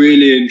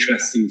really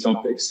interesting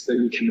topics that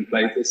you can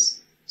apply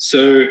this.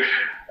 So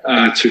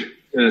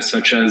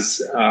such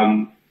as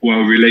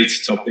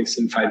related topics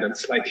in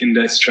finance, like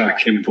index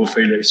tracking,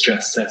 portfolio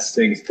stress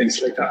testing,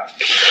 things like that.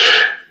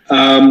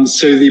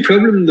 So the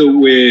problem that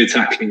we're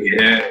tackling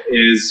here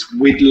is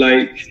we'd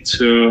like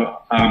to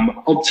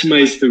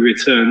optimize the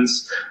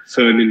returns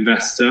for an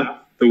investor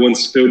that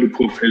wants to build a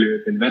portfolio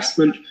of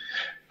investment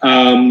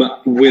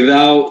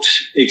without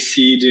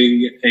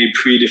exceeding a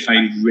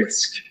predefined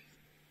risk.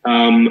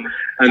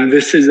 And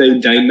this is a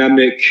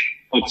dynamic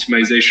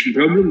optimization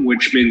problem,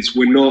 which means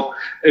we're not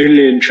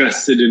only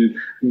interested in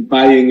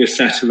buying a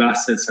set of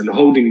assets and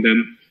holding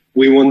them.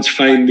 We want to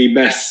find the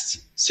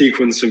best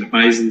sequence of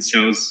buys and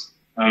sells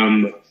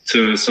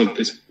to solve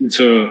this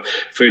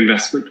for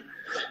investment.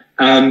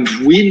 And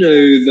we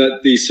know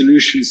that the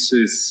solutions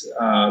to this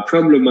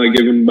problem are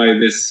given by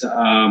this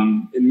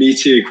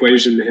meaty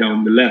equation here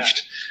on the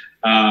left,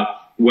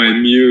 where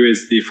mu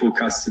is the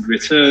forecasted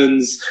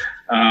returns,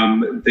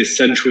 the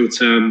central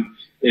term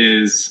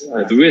is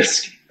the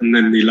risk, and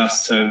then the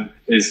last term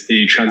is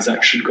the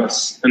transaction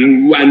costs.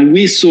 And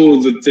we saw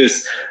that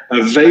this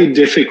very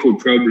difficult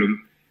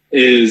problem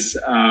is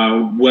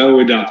well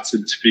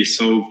adapted to be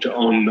solved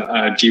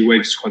on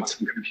D-Wave's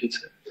quantum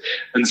computer.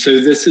 And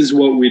so this is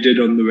what we did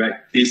on the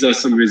REC. These are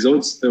some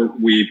results that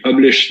we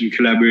published in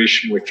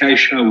collaboration with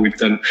Caixa. We've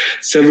done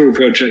several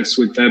projects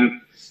with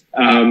them.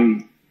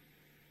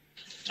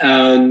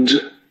 And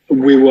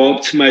we were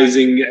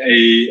optimizing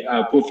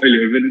a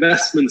portfolio of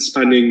investments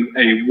spanning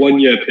a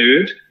 1-year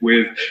period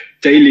with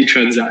daily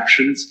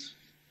transactions.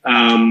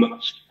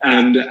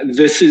 And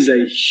this is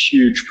a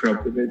huge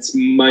problem. It's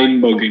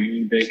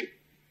mind-bogglingly big.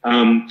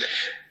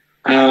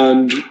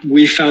 And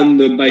we found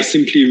that by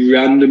simply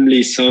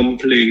randomly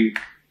sampling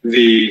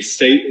the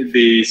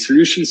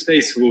solution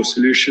space of all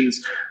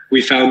solutions,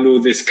 we found all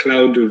this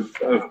cloud of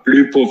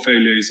blue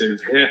portfolios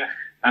over here.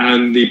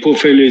 And the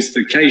portfolios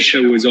that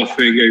Caixa was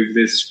offering over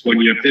this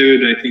 1-year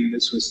period, I think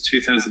this was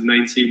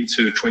 2019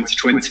 to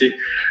 2020,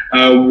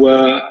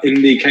 were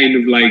in the kind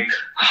of like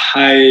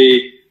high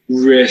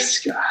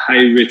risk,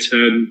 high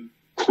return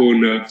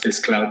corner of this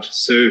cloud.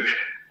 So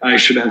I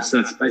should have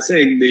started by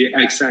saying the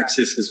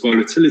x-axis is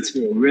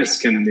volatility or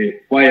risk, and the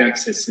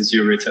y-axis is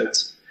your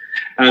returns.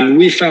 And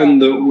we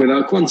found that with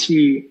our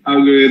quantum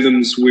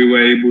algorithms, we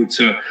were able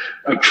to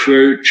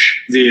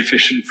approach the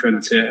efficient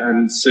frontier.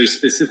 And so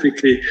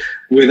specifically,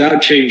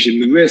 without changing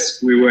the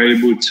risk, we were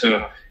able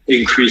to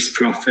increase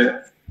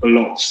profit a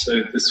lot.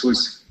 So this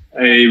was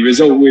a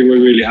result we were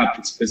really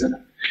happy to present.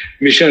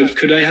 Michel,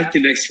 could I have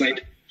the next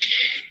slide?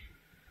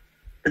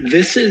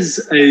 This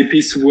is a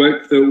piece of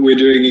work that we're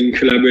doing in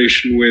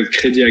collaboration with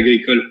Crédit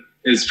Agricole.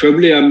 It's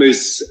probably our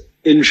most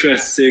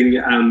interesting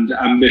and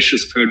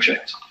ambitious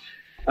project.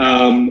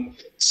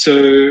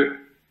 So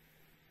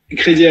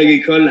Crédit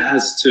Agricole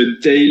has to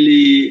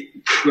daily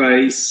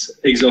price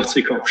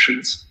exotic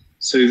options.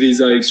 So these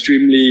are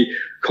extremely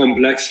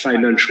complex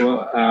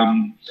financial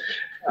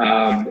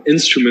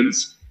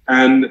instruments.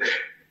 And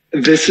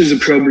this is a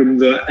problem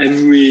that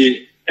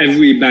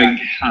every bank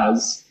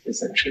has,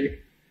 essentially.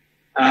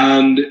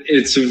 And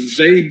it's a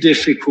very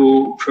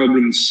difficult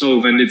problem to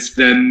solve, and it's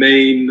their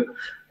main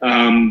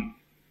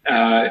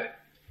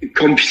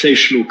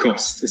computational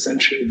cost,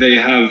 essentially. They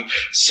have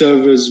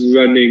servers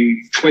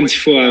running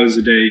 24 hours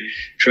a day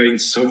trying to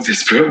solve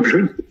this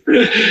problem.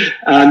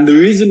 And the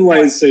reason why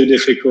it's so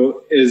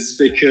difficult is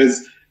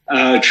because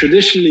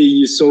traditionally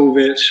you solve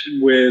it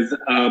with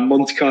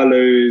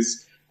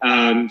monte-carlos,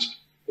 and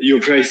your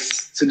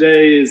price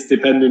today is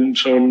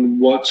dependent on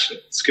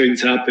what's going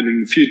to happen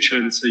in the future.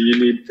 And so you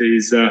need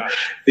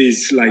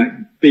these like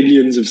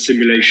billions of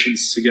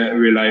simulations to get a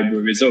reliable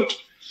result.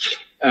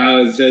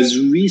 There's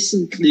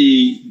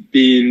recently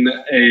been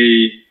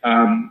a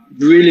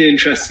really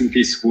interesting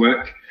piece of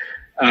work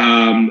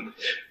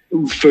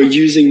for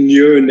using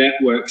neural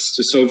networks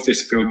to solve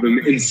this problem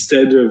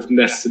instead of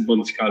nested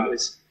Monte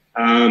Carlos.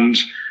 And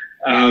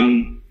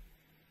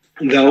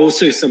there are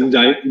also some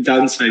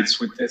downsides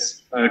with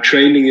this.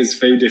 Training is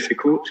very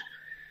difficult,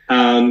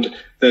 and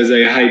there's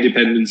a high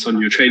dependence on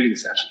your training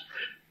set.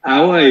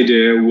 Our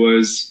idea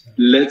was,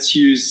 let's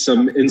use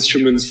some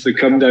instruments that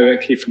come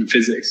directly from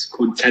physics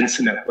called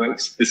tensor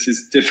networks. This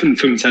is different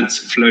from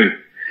TensorFlow.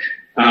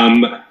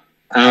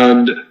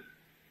 And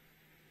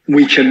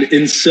we can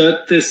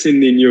insert this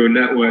in the neural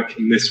network,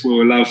 and this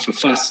will allow for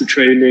faster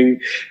training,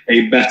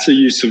 a better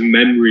use of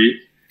memory,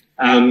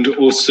 and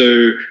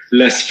also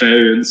less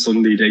variance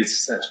on the data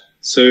set.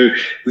 So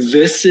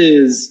this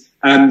is,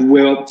 and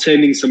we're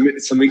obtaining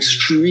some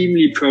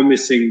extremely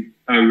promising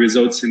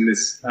results in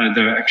this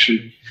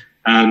direction,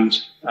 and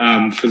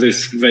for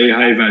this very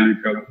high value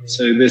problem.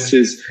 So this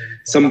is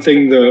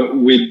something that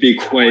we'd be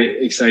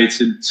quite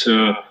excited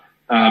to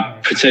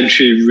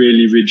potentially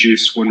really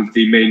reduce one of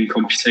the main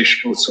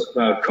computational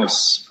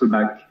costs per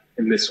bank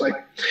in this way.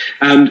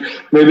 And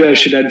maybe I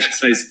should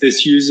emphasize,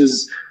 this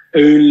uses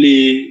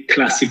only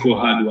classical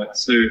hardware.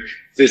 So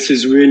this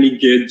is really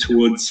geared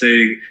towards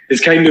saying,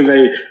 it's kind of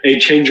a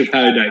change of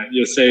paradigm.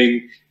 You're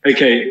saying,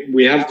 okay,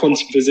 we have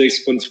quantum physics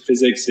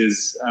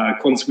is,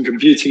 quantum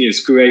computing is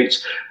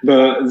great,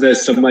 but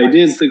there's some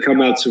ideas that come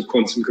out of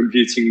quantum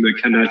computing that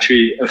can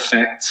actually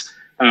affect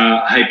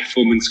high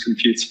performance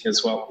computing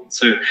as well.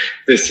 So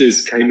this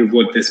is kind of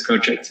what this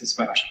project is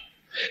about.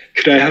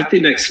 Could I have the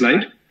next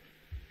slide?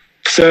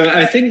 So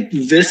I think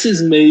this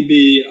is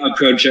maybe a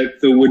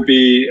project that would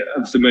be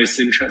of the most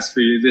interest for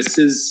you. This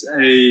is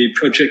a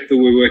project that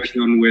we're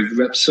working on with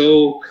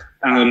Repsol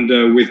and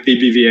with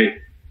BBVA.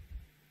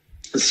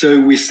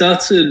 So we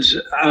started,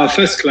 our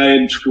first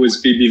client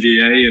was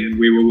BBVA, and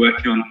we were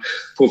working on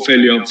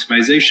portfolio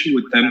optimization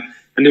with them.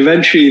 And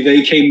eventually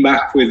they came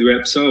back with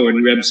Repsol,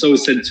 and Repsol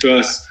said to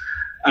us,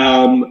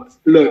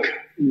 look,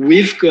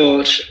 we've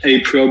got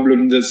a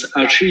problem that's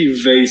actually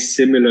very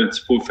similar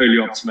to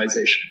portfolio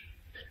optimization.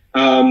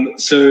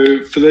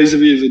 So for those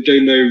of you that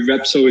don't know,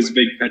 Repsol is a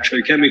big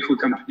petrochemical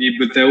company,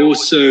 but they're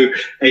also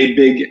a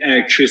big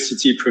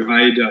electricity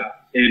provider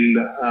in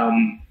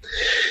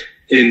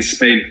in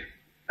Spain.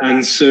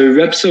 And so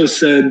Repsol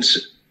said,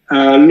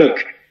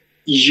 look,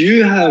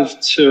 you have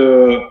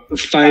to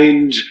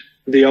find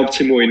the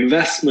optimal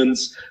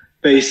investments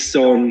based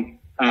on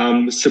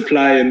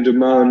supply and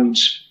demand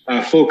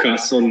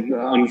forecasts,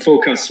 on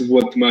forecasts of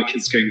what the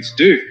market's going to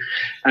do.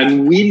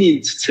 And we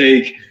need to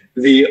take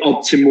the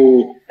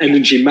optimal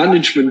energy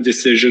management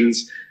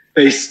decisions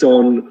based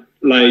on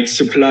like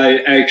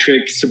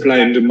electric supply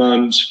and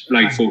demand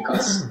like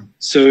forecasts.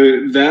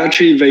 So they're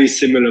actually very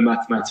similar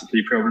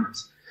mathematically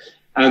problems.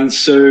 And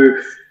so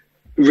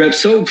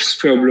Repsol's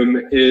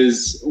problem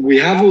is we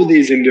have all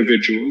these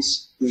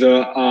individuals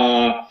that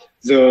are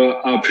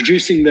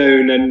producing their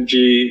own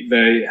energy,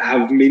 they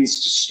have means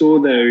to store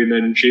their own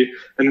energy,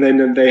 and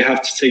then they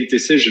have to take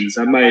decisions.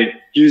 Am I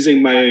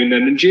using my own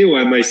energy or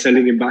am I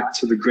selling it back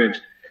to the grid?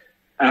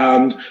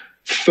 And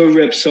for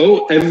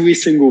Repsol, every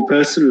single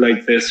person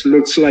like this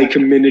looks like a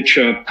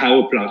miniature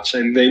power plant,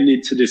 and they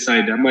need to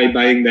decide, am I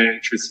buying their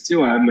electricity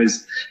or am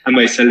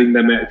I selling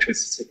them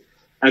electricity?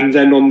 And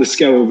then on the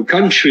scale of a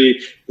country,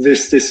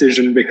 this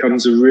decision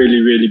becomes a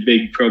really, really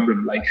big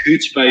problem, like who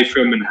to buy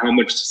from and how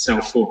much to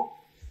sell for.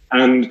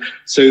 And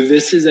so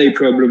this is a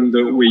problem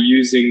that we're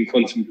using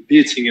quantum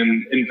computing,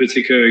 and in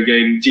particular,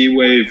 again,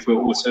 D-Wave, but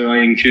also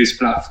IonQ's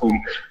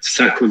platform to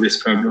tackle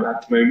this problem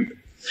at the moment.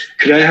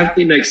 Could I have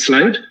the next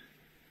slide?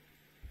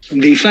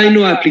 The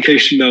final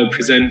application that I'll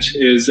present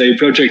is a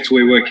project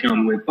we're working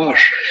on with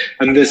Bosch,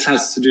 and this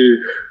has to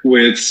do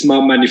with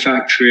smart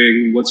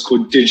manufacturing, what's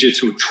called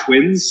digital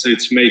twins, so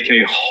to make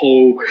a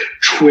whole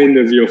twin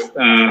of your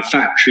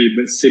factory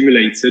but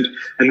simulated,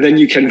 and then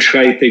you can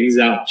try things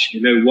out. You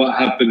know, what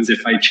happens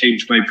if I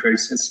change my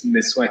process in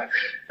this way?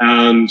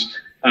 And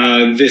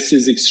this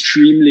is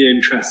extremely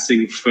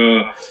interesting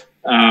for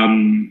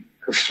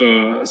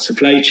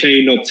supply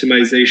chain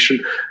optimization,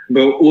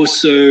 but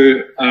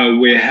also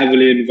we're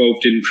heavily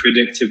involved in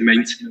predictive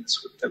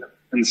maintenance with them.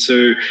 And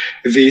so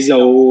these are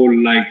all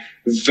like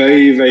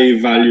very, very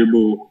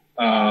valuable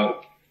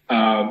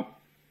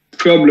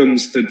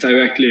problems that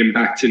directly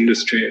impact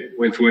industry,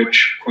 with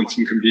which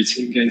quantum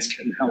computing gains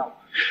can help.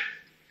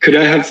 Could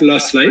I have the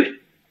last slide?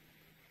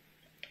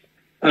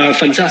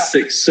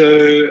 Fantastic.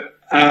 So,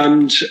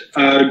 and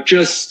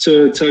just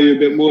to tell you a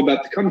bit more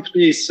about the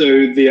company,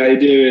 so the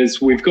idea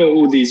is we've got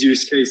all these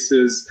use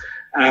cases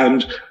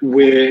and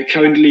we're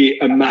currently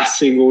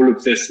amassing all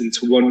of this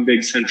into one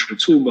big central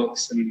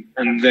toolbox,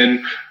 and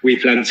then we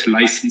plan to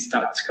license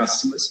that to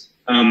customers.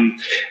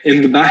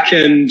 In the back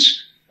end,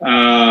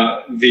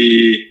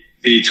 the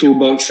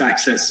toolbox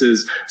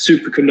accesses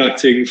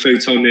superconducting,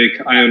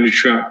 photonic, ion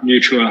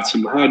neutral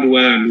atom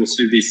hardware, and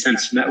also these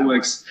sensor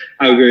networks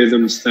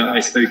algorithms that I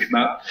spoke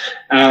about.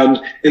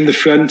 And in the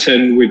front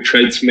end, we've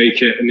tried to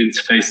make it an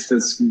interface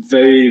that's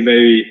very,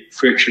 very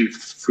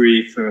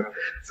friction-free for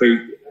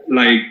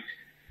like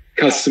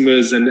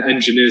customers and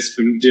engineers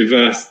from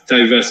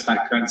diverse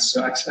backgrounds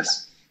to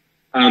access.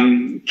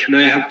 Can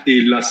I have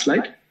the last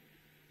slide?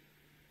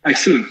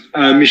 Excellent.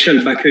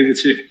 Michel, back over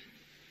to you.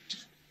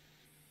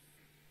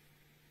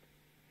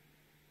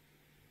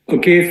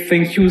 Okay,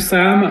 thank you,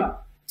 Sam.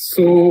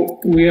 So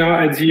we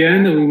are at the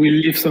end. We will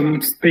leave some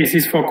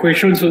spaces for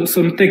questions. So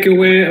some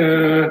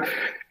take-home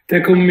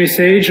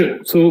message.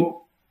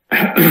 So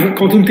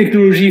quantum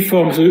technology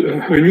forms a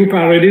new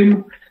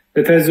paradigm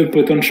that has the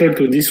potential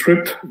to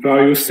disrupt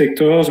various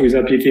sectors with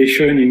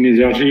application in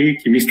energy,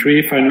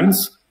 chemistry,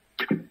 finance.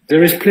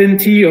 There is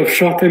plenty of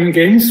short-term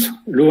gains,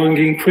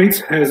 low-hanging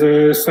fruit, as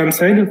Sam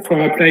said,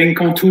 from applying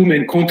quantum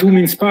and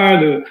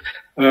quantum-inspired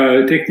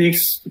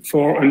techniques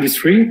for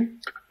industry.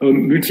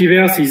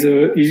 Multiverse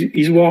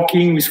is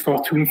working with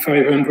Fortune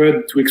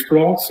 500 to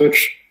explore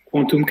such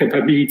quantum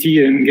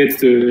capability and get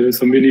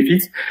some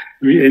benefits.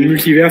 And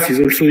Multiverse is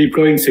also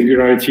deploying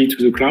Singularity to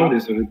the cloud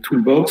as a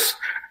toolbox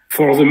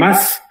for the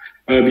mass,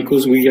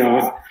 because we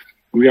are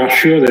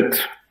sure that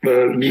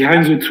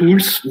behind the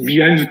tools,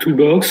 behind the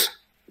toolbox,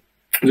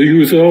 the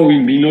user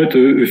will be not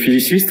a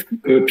physicist,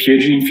 a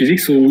PhD in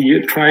physics. So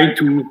we try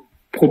to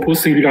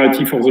propose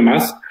Singularity for the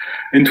mass.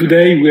 And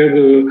today we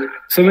have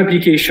some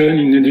application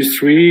in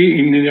industry,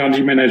 in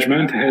energy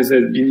management, has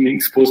been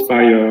exposed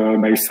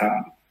by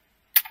Sam.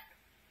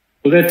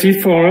 So that's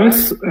it for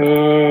us.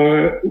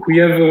 We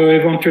have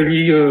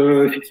eventually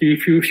a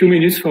few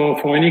minutes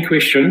for any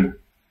question,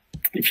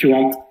 if you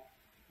want.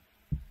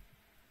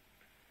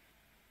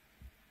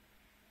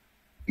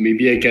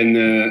 Maybe I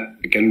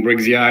can break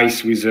the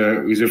ice with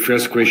the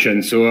first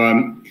question. So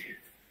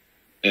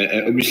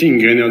obviously in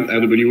Green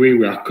RWA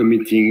we are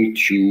committing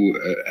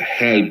to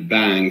help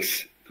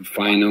banks to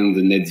finance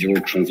the net zero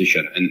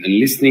transition. And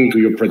listening to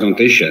your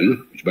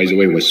presentation, which by the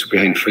way was super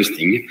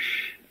interesting,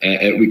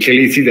 we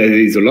clearly see that there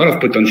is a lot of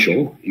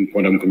potential in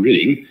quantum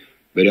computing,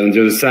 but on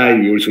the other side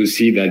we also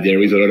see that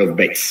there is a lot of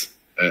bets.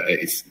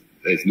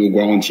 There's no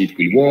guarantee it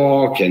will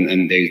work, and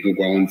there is no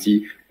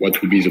guarantee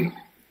what will be the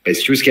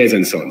best use case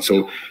and so on.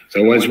 So I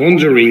was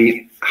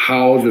wondering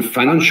how the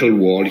financial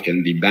world,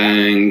 can be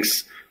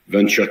banks,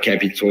 venture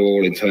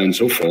capital, and so on and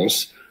so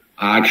forth,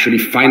 are actually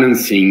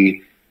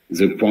financing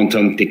the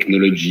quantum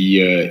technology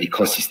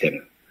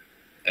ecosystem.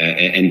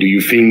 And do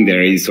you think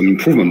there is some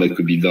improvement that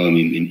could be done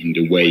in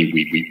the way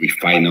we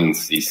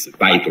finance this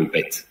vital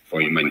bet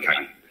for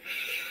humankind?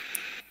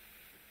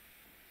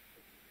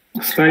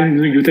 Stein,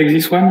 you take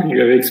this one? You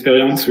have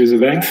experience with the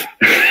banks?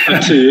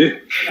 Up to you.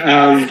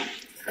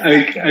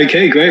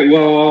 Okay, great.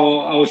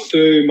 Well, I'll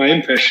throw my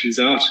impressions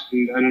out,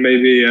 and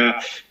maybe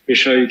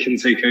Michel, you can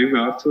take over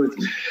afterwards.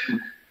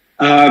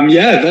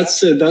 Yeah,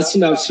 that's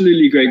an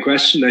absolutely great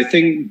question. I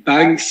think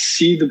banks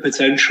see the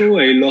potential.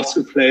 A lot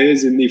of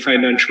players in the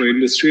financial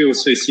industry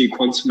also see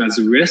quantum as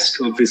a risk.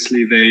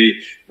 Obviously,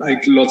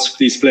 like lots of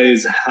these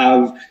players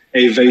have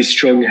a very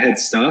strong head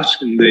start,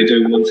 and they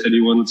don't want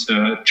anyone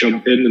to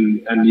jump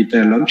in and eat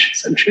their lunch,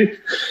 essentially.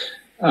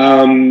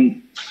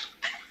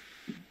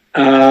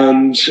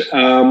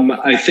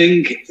 I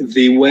think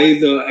the way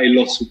that a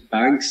lot of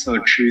banks are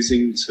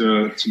choosing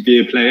to be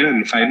a player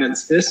and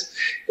finance this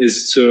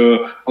is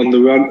to, on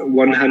the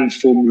one hand,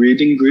 form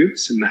reading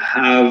groups and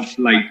have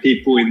like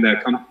people in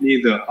their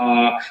company that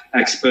are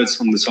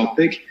experts on the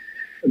topic,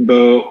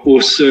 but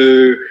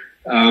also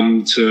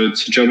to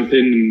jump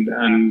in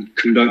and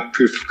conduct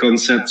proof of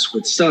concepts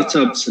with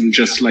startups and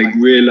just like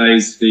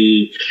realize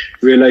the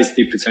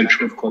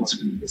potential of quantum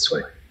in this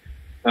way.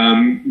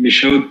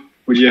 Michel,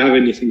 would you have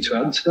anything to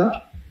add to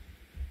that?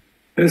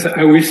 Yes,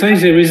 I will say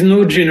there is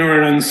no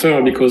general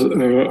answer because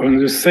on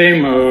the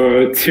same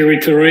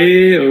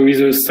territory with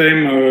the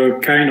same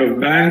kind of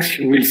banks,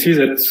 you will see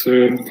that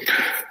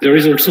there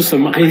is also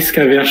some risk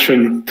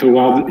aversion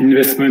toward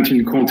investment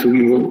in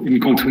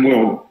quantum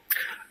world.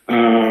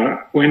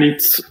 When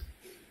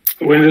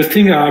the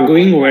things are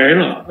going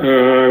well,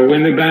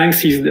 when the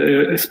banks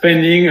is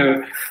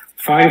spending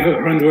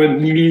 500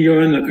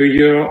 million a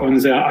year on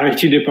their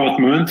IT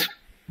department,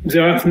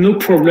 there is no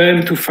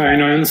problem to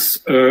finance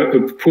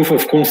a proof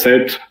of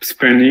concept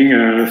spending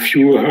a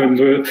few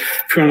hundred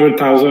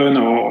thousand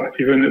or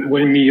even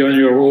 €1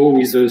 million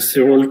with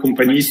several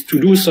companies to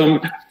do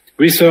some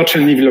research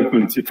and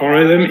development.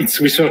 For them, it's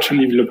research and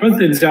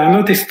development, and they are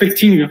not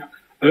expecting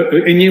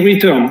any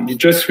return. It's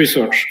just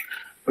research.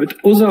 But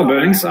other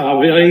banks are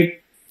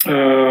very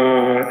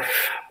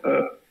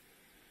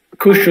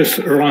cautious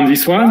around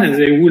this one, and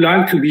they would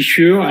like to be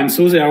sure, and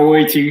so they are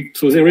waiting.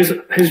 So there is,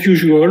 as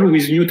usual,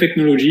 with new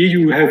technology,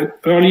 you have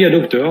early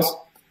adopters,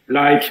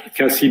 like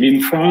CACIB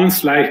in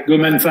France, like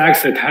Goldman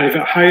Sachs that have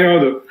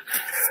hired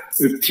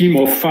a team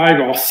of 5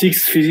 or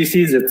 6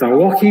 physicists that are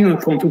working on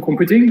quantum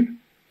computing.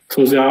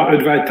 So they are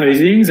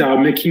advertising, they are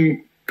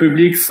making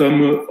public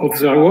some of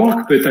their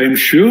work, but I'm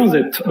sure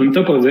that on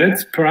top of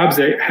that, perhaps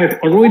they have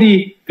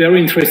already very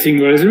interesting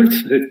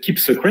results that keep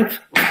secret,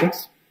 of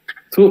course.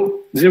 So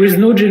there is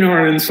no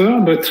general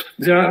answer, but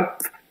there are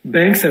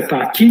banks that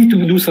are keen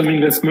to do some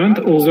investment,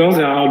 others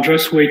that are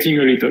just waiting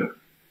a little.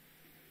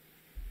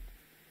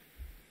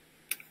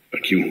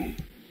 Thank you.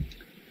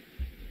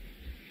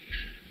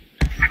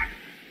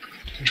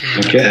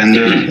 Okay, and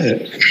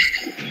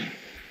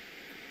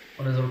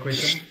another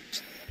question?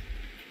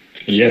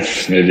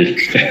 Yes, maybe.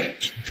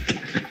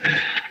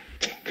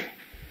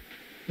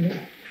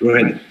 Go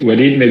ahead.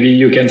 Walid, maybe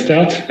you can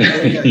start?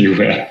 You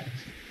were.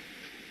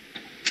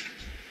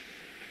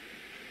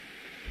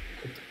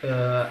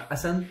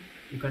 Hassan,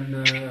 you can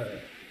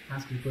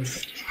ask the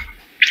question.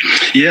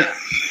 Yeah,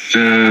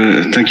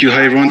 thank you.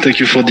 Hi, everyone. Thank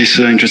you for this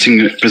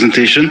interesting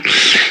presentation.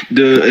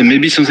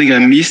 Maybe something I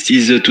missed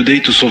is today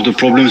to solve the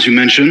problems you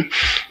mentioned.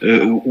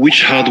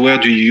 Which hardware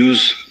do you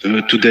use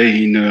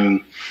today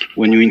in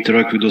when you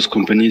interact with those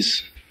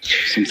companies?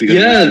 Something.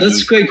 Yeah,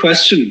 that's a great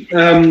question.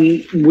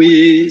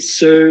 We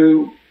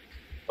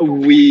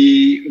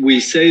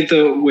say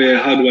that we're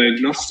hardware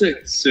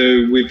agnostic,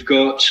 so we've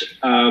got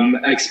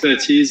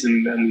expertise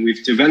and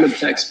we've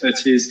developed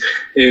expertise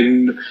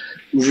in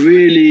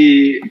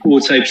really all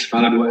types of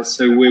hardware.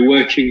 So we're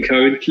working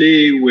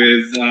currently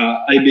with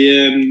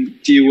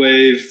IBM,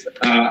 D-Wave,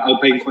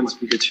 Alpine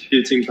Quantum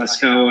Computing,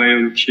 Pascal,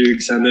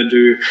 IonQ,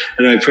 Xanadu,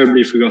 and I've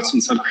probably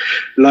forgotten some.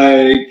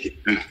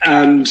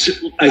 And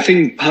I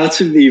think part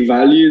of the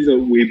value that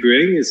we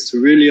bring is to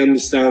really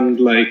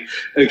understand,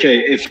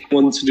 okay, if I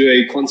want to do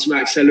a quantum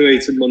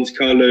accelerated Monte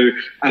Carlo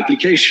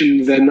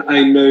application, then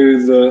I know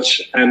that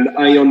an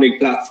ionic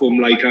platform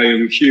like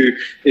IonQ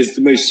is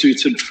the most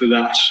suited for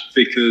that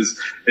because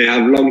they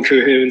have long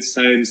coherence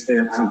times, they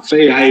have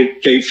very high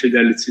gate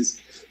fidelities.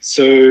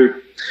 So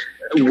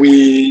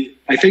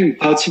I think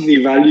part of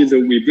the value that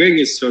we bring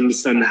is to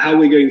understand how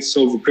we're going to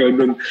solve a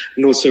problem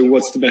and also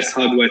what's the best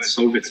hardware to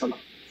solve it on.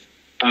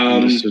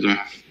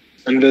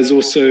 And there's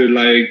also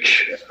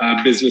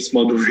business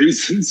model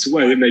reasons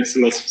why it makes a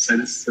lot of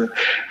sense to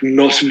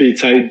not be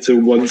tied to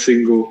one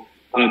single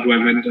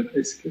hardware vendor,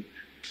 basically.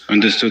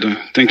 Understood.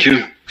 Thank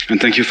you.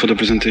 And thank you for the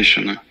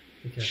presentation.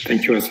 Okay.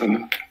 Thank you,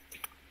 Hassan.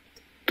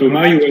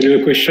 Thomas, you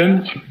had a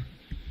question?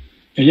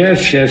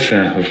 Yes, yes,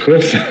 of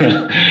course.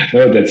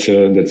 No, that's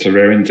a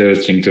very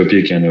interesting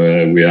topic,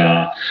 and we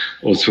are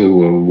also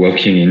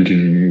working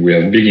in. We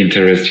have big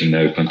interest in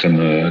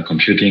quantum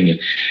computing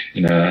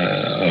in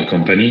our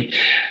company.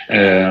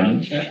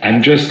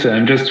 I'm just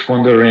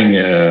wondering.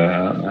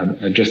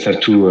 I just have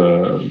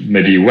to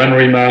maybe one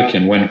remark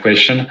and one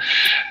question.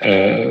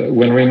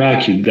 One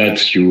remark is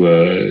that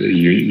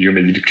you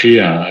made it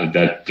clear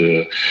that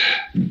the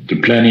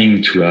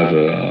planning to have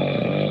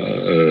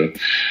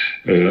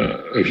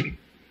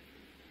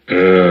a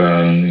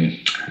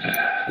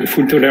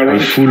full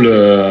tolerance,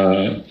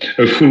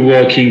 a full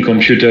working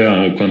computer,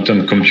 a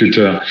quantum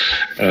computer.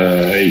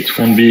 It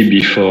won't be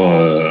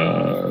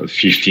before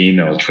 15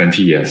 or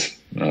 20 years.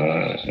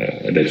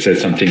 Let's say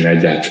something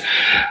like that.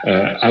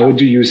 How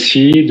do you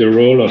see the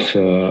role of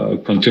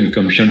quantum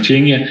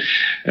computing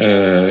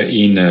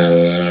in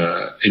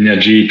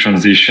energy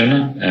transition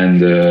and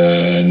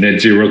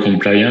net zero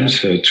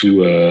compliance to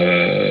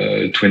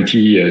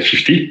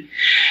 2050?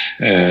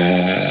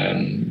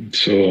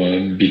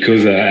 So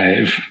because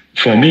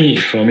for me,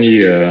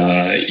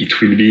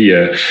 it will be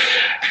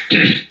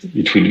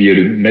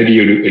maybe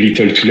a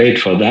little too late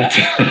for that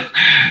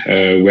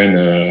when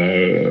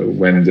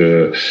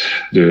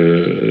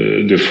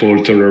the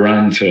fault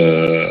tolerant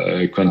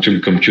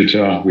quantum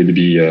computer will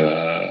be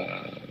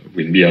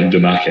on the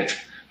market.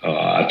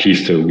 At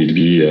least will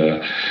be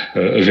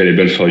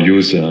available for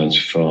use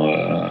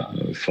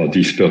for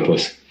this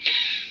purpose.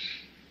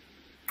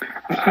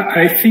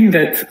 I think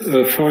that,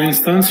 for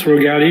instance,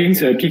 regarding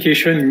the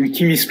application in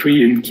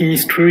chemistry, and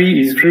chemistry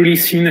is really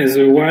seen as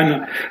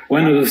one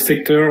of the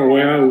sectors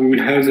where we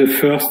will have the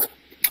first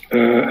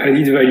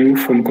added value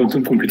from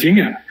quantum computing,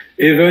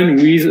 even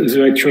with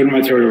the actual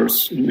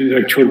materials, the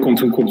actual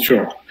quantum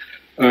computer.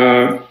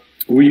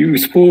 We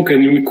spoke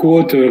and we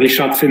quote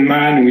Richard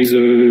Feynman with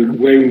a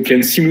way we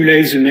can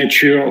simulate the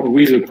nature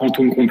with a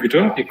quantum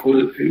computer,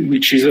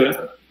 which is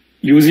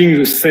using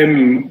the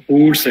same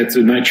rules as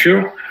the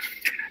nature.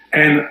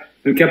 And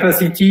the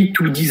capacity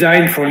to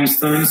design, for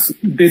instance,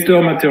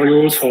 better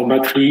materials for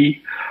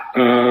battery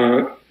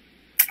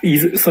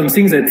is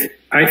something that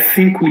I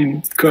think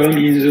will come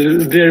in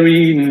the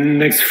very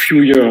next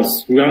few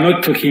years. We are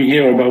not talking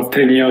here about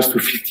 10 years to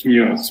 15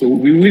 years. So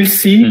we will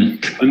see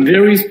on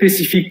very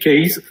specific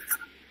case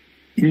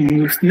in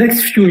the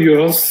next few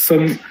years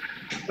some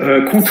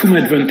quantum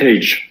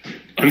advantage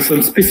on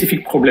some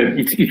specific problem.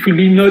 It will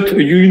be not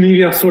a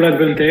universal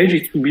advantage.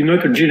 It will be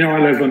not a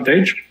general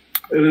advantage.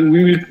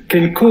 We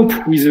can cope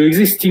with the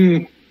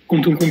existing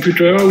quantum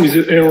computer with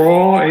the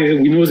error.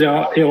 We know they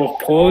are error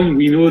prone.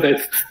 We know that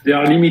they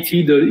are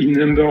limited in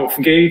number of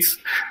gates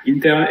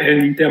and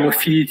in terms of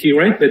fidelity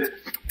rate. But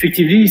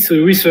effectively, it's a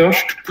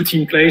research to put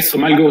in place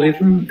some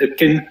algorithm that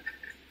can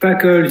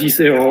tackle this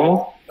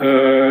error,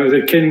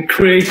 that can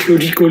create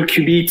logical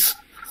qubits,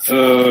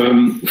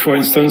 for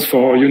instance,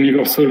 for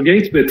universal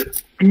gates.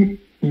 But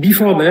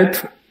before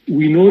that,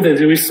 we know that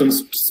there is some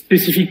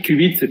specific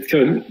qubits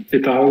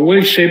that are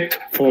well shaped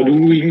for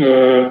doing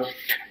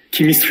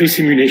chemistry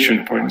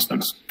simulation, for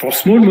instance, for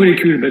small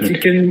molecule. But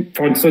it can,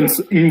 for instance,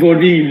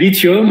 involving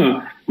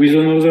lithium with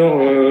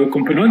another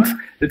component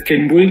that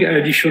can bring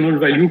additional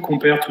value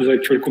compared to the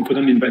actual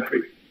component in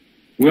battery.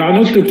 We are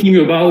not talking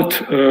about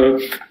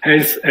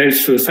health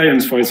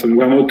science, for instance.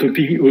 We are not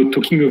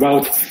talking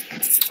about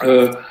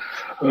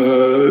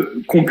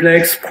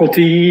complex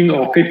protein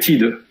or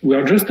peptide. We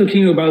are just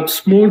talking about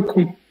small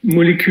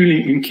molecule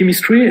in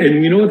chemistry, and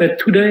we know that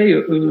today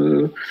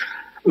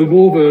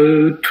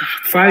above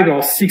 5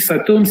 or 6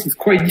 atoms, it's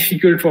quite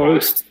difficult for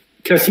a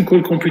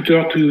classical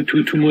computer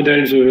to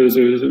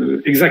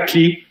model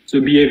exactly the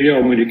behavior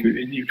of molecule.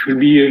 It will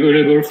be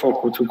available for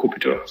quantum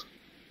computers.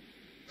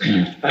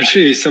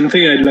 Actually,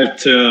 something I'd like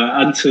to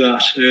add to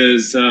that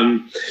is,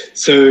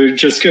 so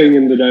just going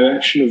in the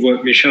direction of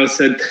what Michel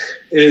said,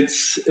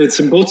 it's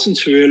important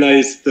to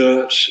realize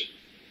that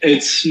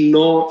it's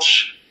not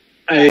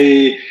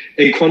a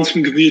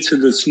quantum computer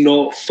that's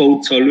not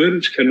fault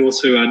tolerant can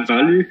also add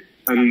value.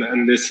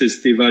 And this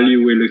is the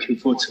value we're looking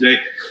for today.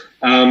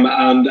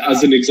 And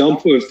as an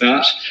example of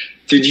that,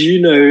 did you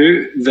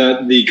know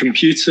that the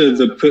computer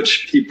that put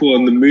people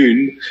on the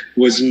moon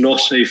was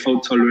not a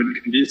fault tolerant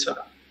computer?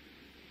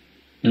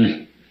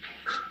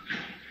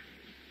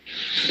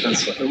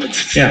 That's what I wanted to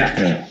say.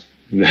 Yeah.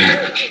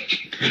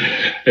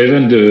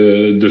 Even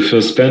the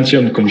first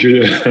Pentium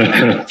computer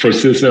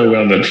processor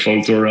were not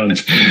fault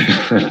tolerant.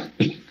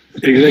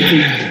 Exactly.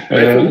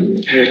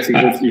 Yes,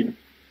 exactly.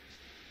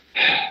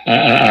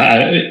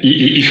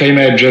 If I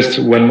may, just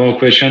one more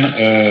question.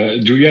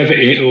 Do you have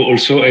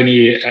also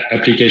any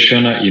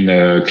application in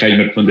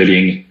climate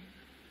modeling?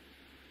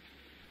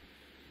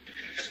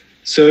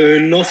 So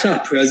not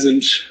at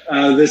present.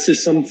 This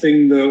is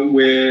something that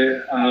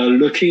we're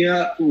looking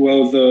at,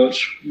 where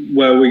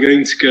we're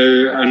going to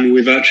go, and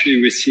we've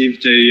actually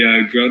received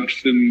a grant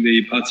from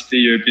the part of the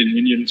European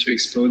Union to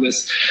explore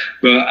this.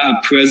 But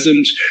at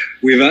present,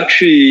 we've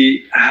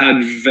actually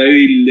had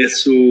very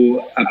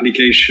little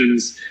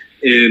applications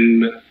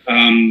in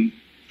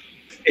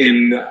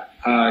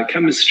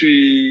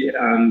chemistry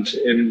and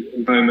in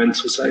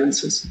environmental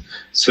sciences.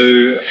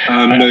 So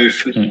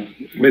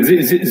but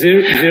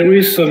there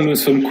is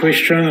some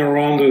question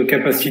around the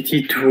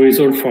capacity to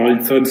resolve, for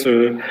instance,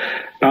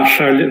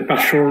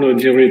 partial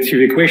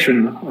derivative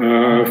equation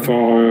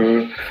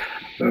for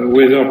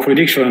weather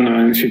prediction,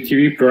 and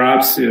effectively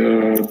perhaps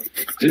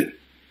the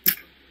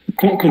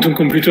quantum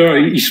computer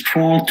is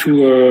strong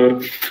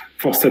to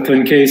for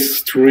certain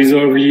cases to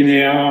resolve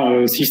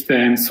linear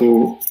systems.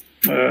 So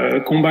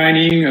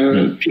combining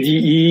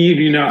PDE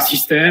linear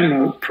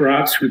system,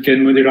 perhaps we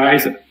can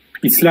modelize.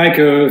 It's like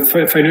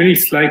finally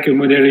it's like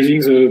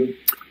modelizing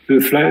the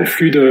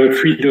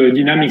fluid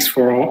dynamics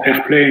for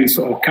airplanes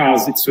or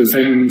cars. It's the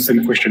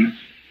same question.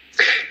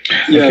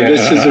 Yeah, okay,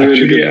 this is a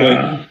really good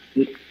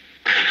point.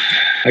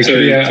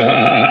 Actually,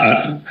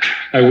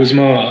 I was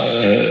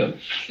more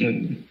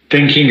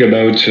thinking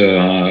about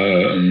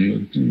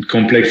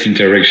complex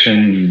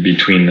interaction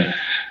between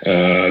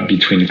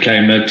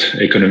climate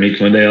economic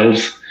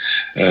models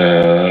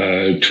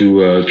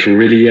to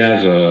really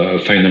have a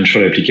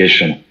financial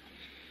application,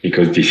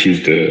 because this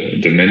is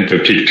the main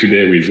topic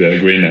today with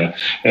green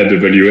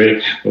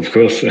RWA, of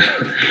course,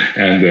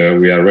 and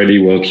we are really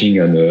working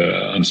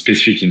on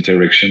specific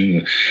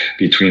interaction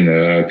between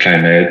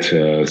climate,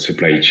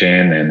 supply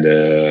chain, and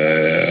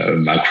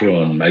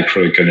macro and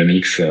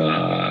microeconomics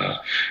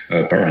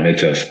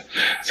parameters.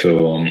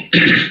 So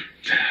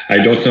I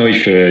don't know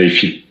if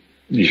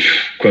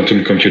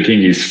quantum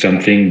computing is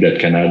something that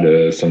can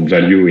add some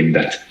value in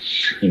that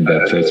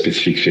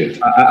specific field.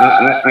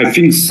 I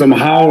think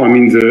somehow, I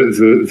mean,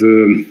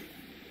 the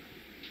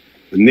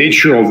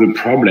nature of the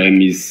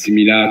problem is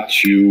similar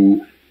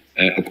to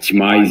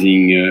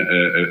optimizing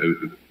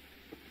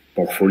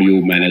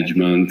portfolio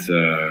management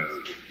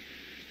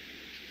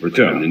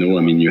return. You know,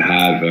 I mean, you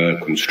have a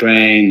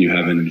constraint, you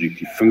have an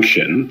objective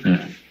function,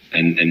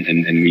 and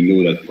we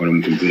know that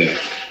quantum computer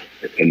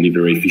can be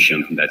very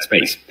efficient in that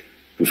space.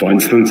 So for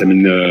instance, I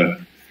mean,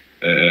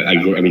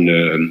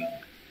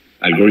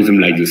 algorithm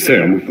like the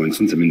CERM, for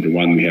instance, I mean, the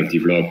one we have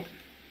developed,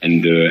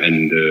 and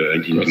in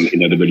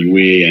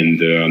RWA and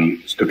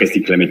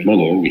stochastic climate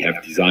model we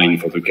have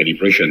designed for the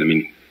calibration. I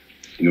mean,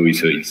 you know,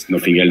 it's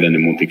nothing else than a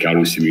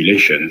monte-carlo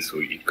simulation, so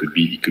it could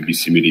be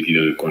simulated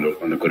on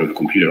a quantum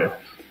computer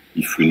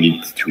if we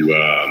need to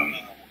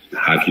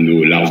have, you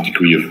know, a large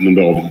degree of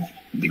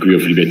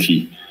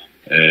liberty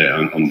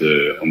on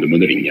the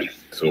modeling. Yeah.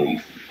 So,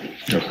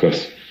 of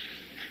course.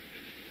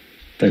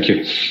 Thank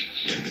you.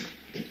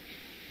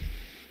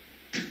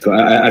 So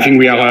I think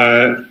we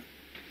are at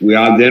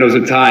the end of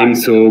the time.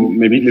 So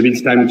maybe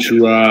it's time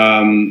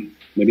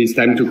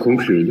to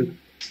conclude.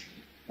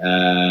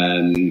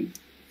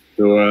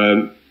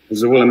 So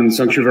first of all, I mean,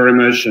 thank you very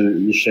much,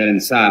 Michel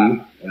and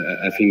Sam.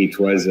 I think it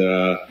was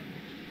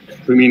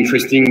extremely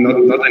interesting,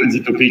 not an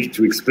easy topic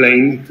to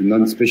explain to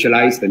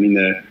non-specialized. I mean,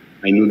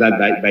 I know that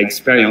by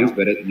experience,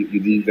 but you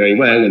did very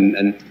well,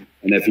 and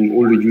I think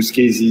all the use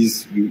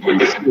cases you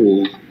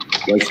showed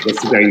was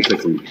super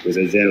interesting, because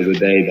at the end of the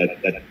day,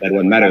 that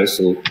what matters.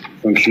 So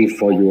thank you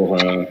for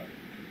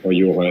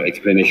your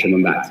explanation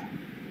on that.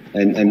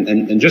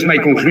 And just my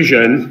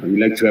conclusion, I would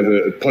like to have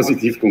a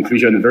positive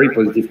conclusion. A very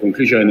positive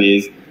conclusion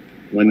is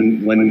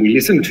when we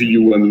listen to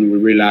you, I mean, we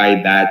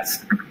realize that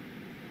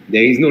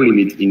there is no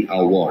limit in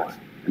our world.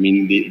 I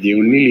mean, the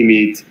only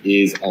limit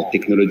is our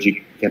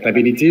technological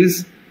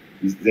capabilities.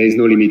 There is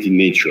no limit in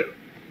nature.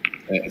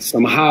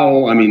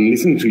 Somehow, I mean,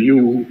 listen to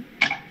you.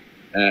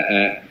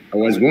 I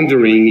was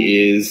wondering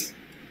is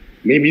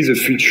maybe the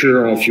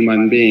future of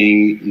human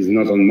being is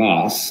not on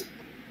Mars,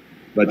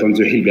 but on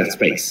the Hilbert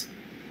space.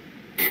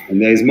 And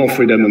there is more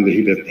freedom on the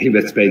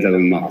Hilbert space than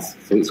on Mars.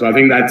 So I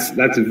think that's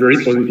a very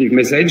positive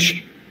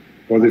message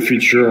for the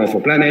future of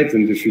our planet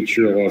and the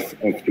future of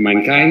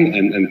humankind.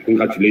 And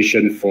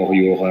congratulations for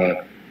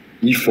your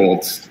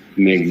efforts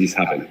to make this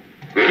happen.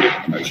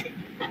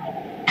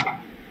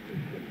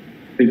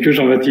 Thank you,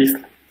 Jean-Baptiste.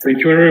 Thank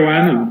you,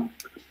 everyone.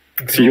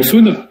 See you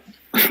soon.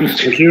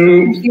 Thank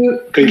you.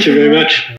 Thank you very much.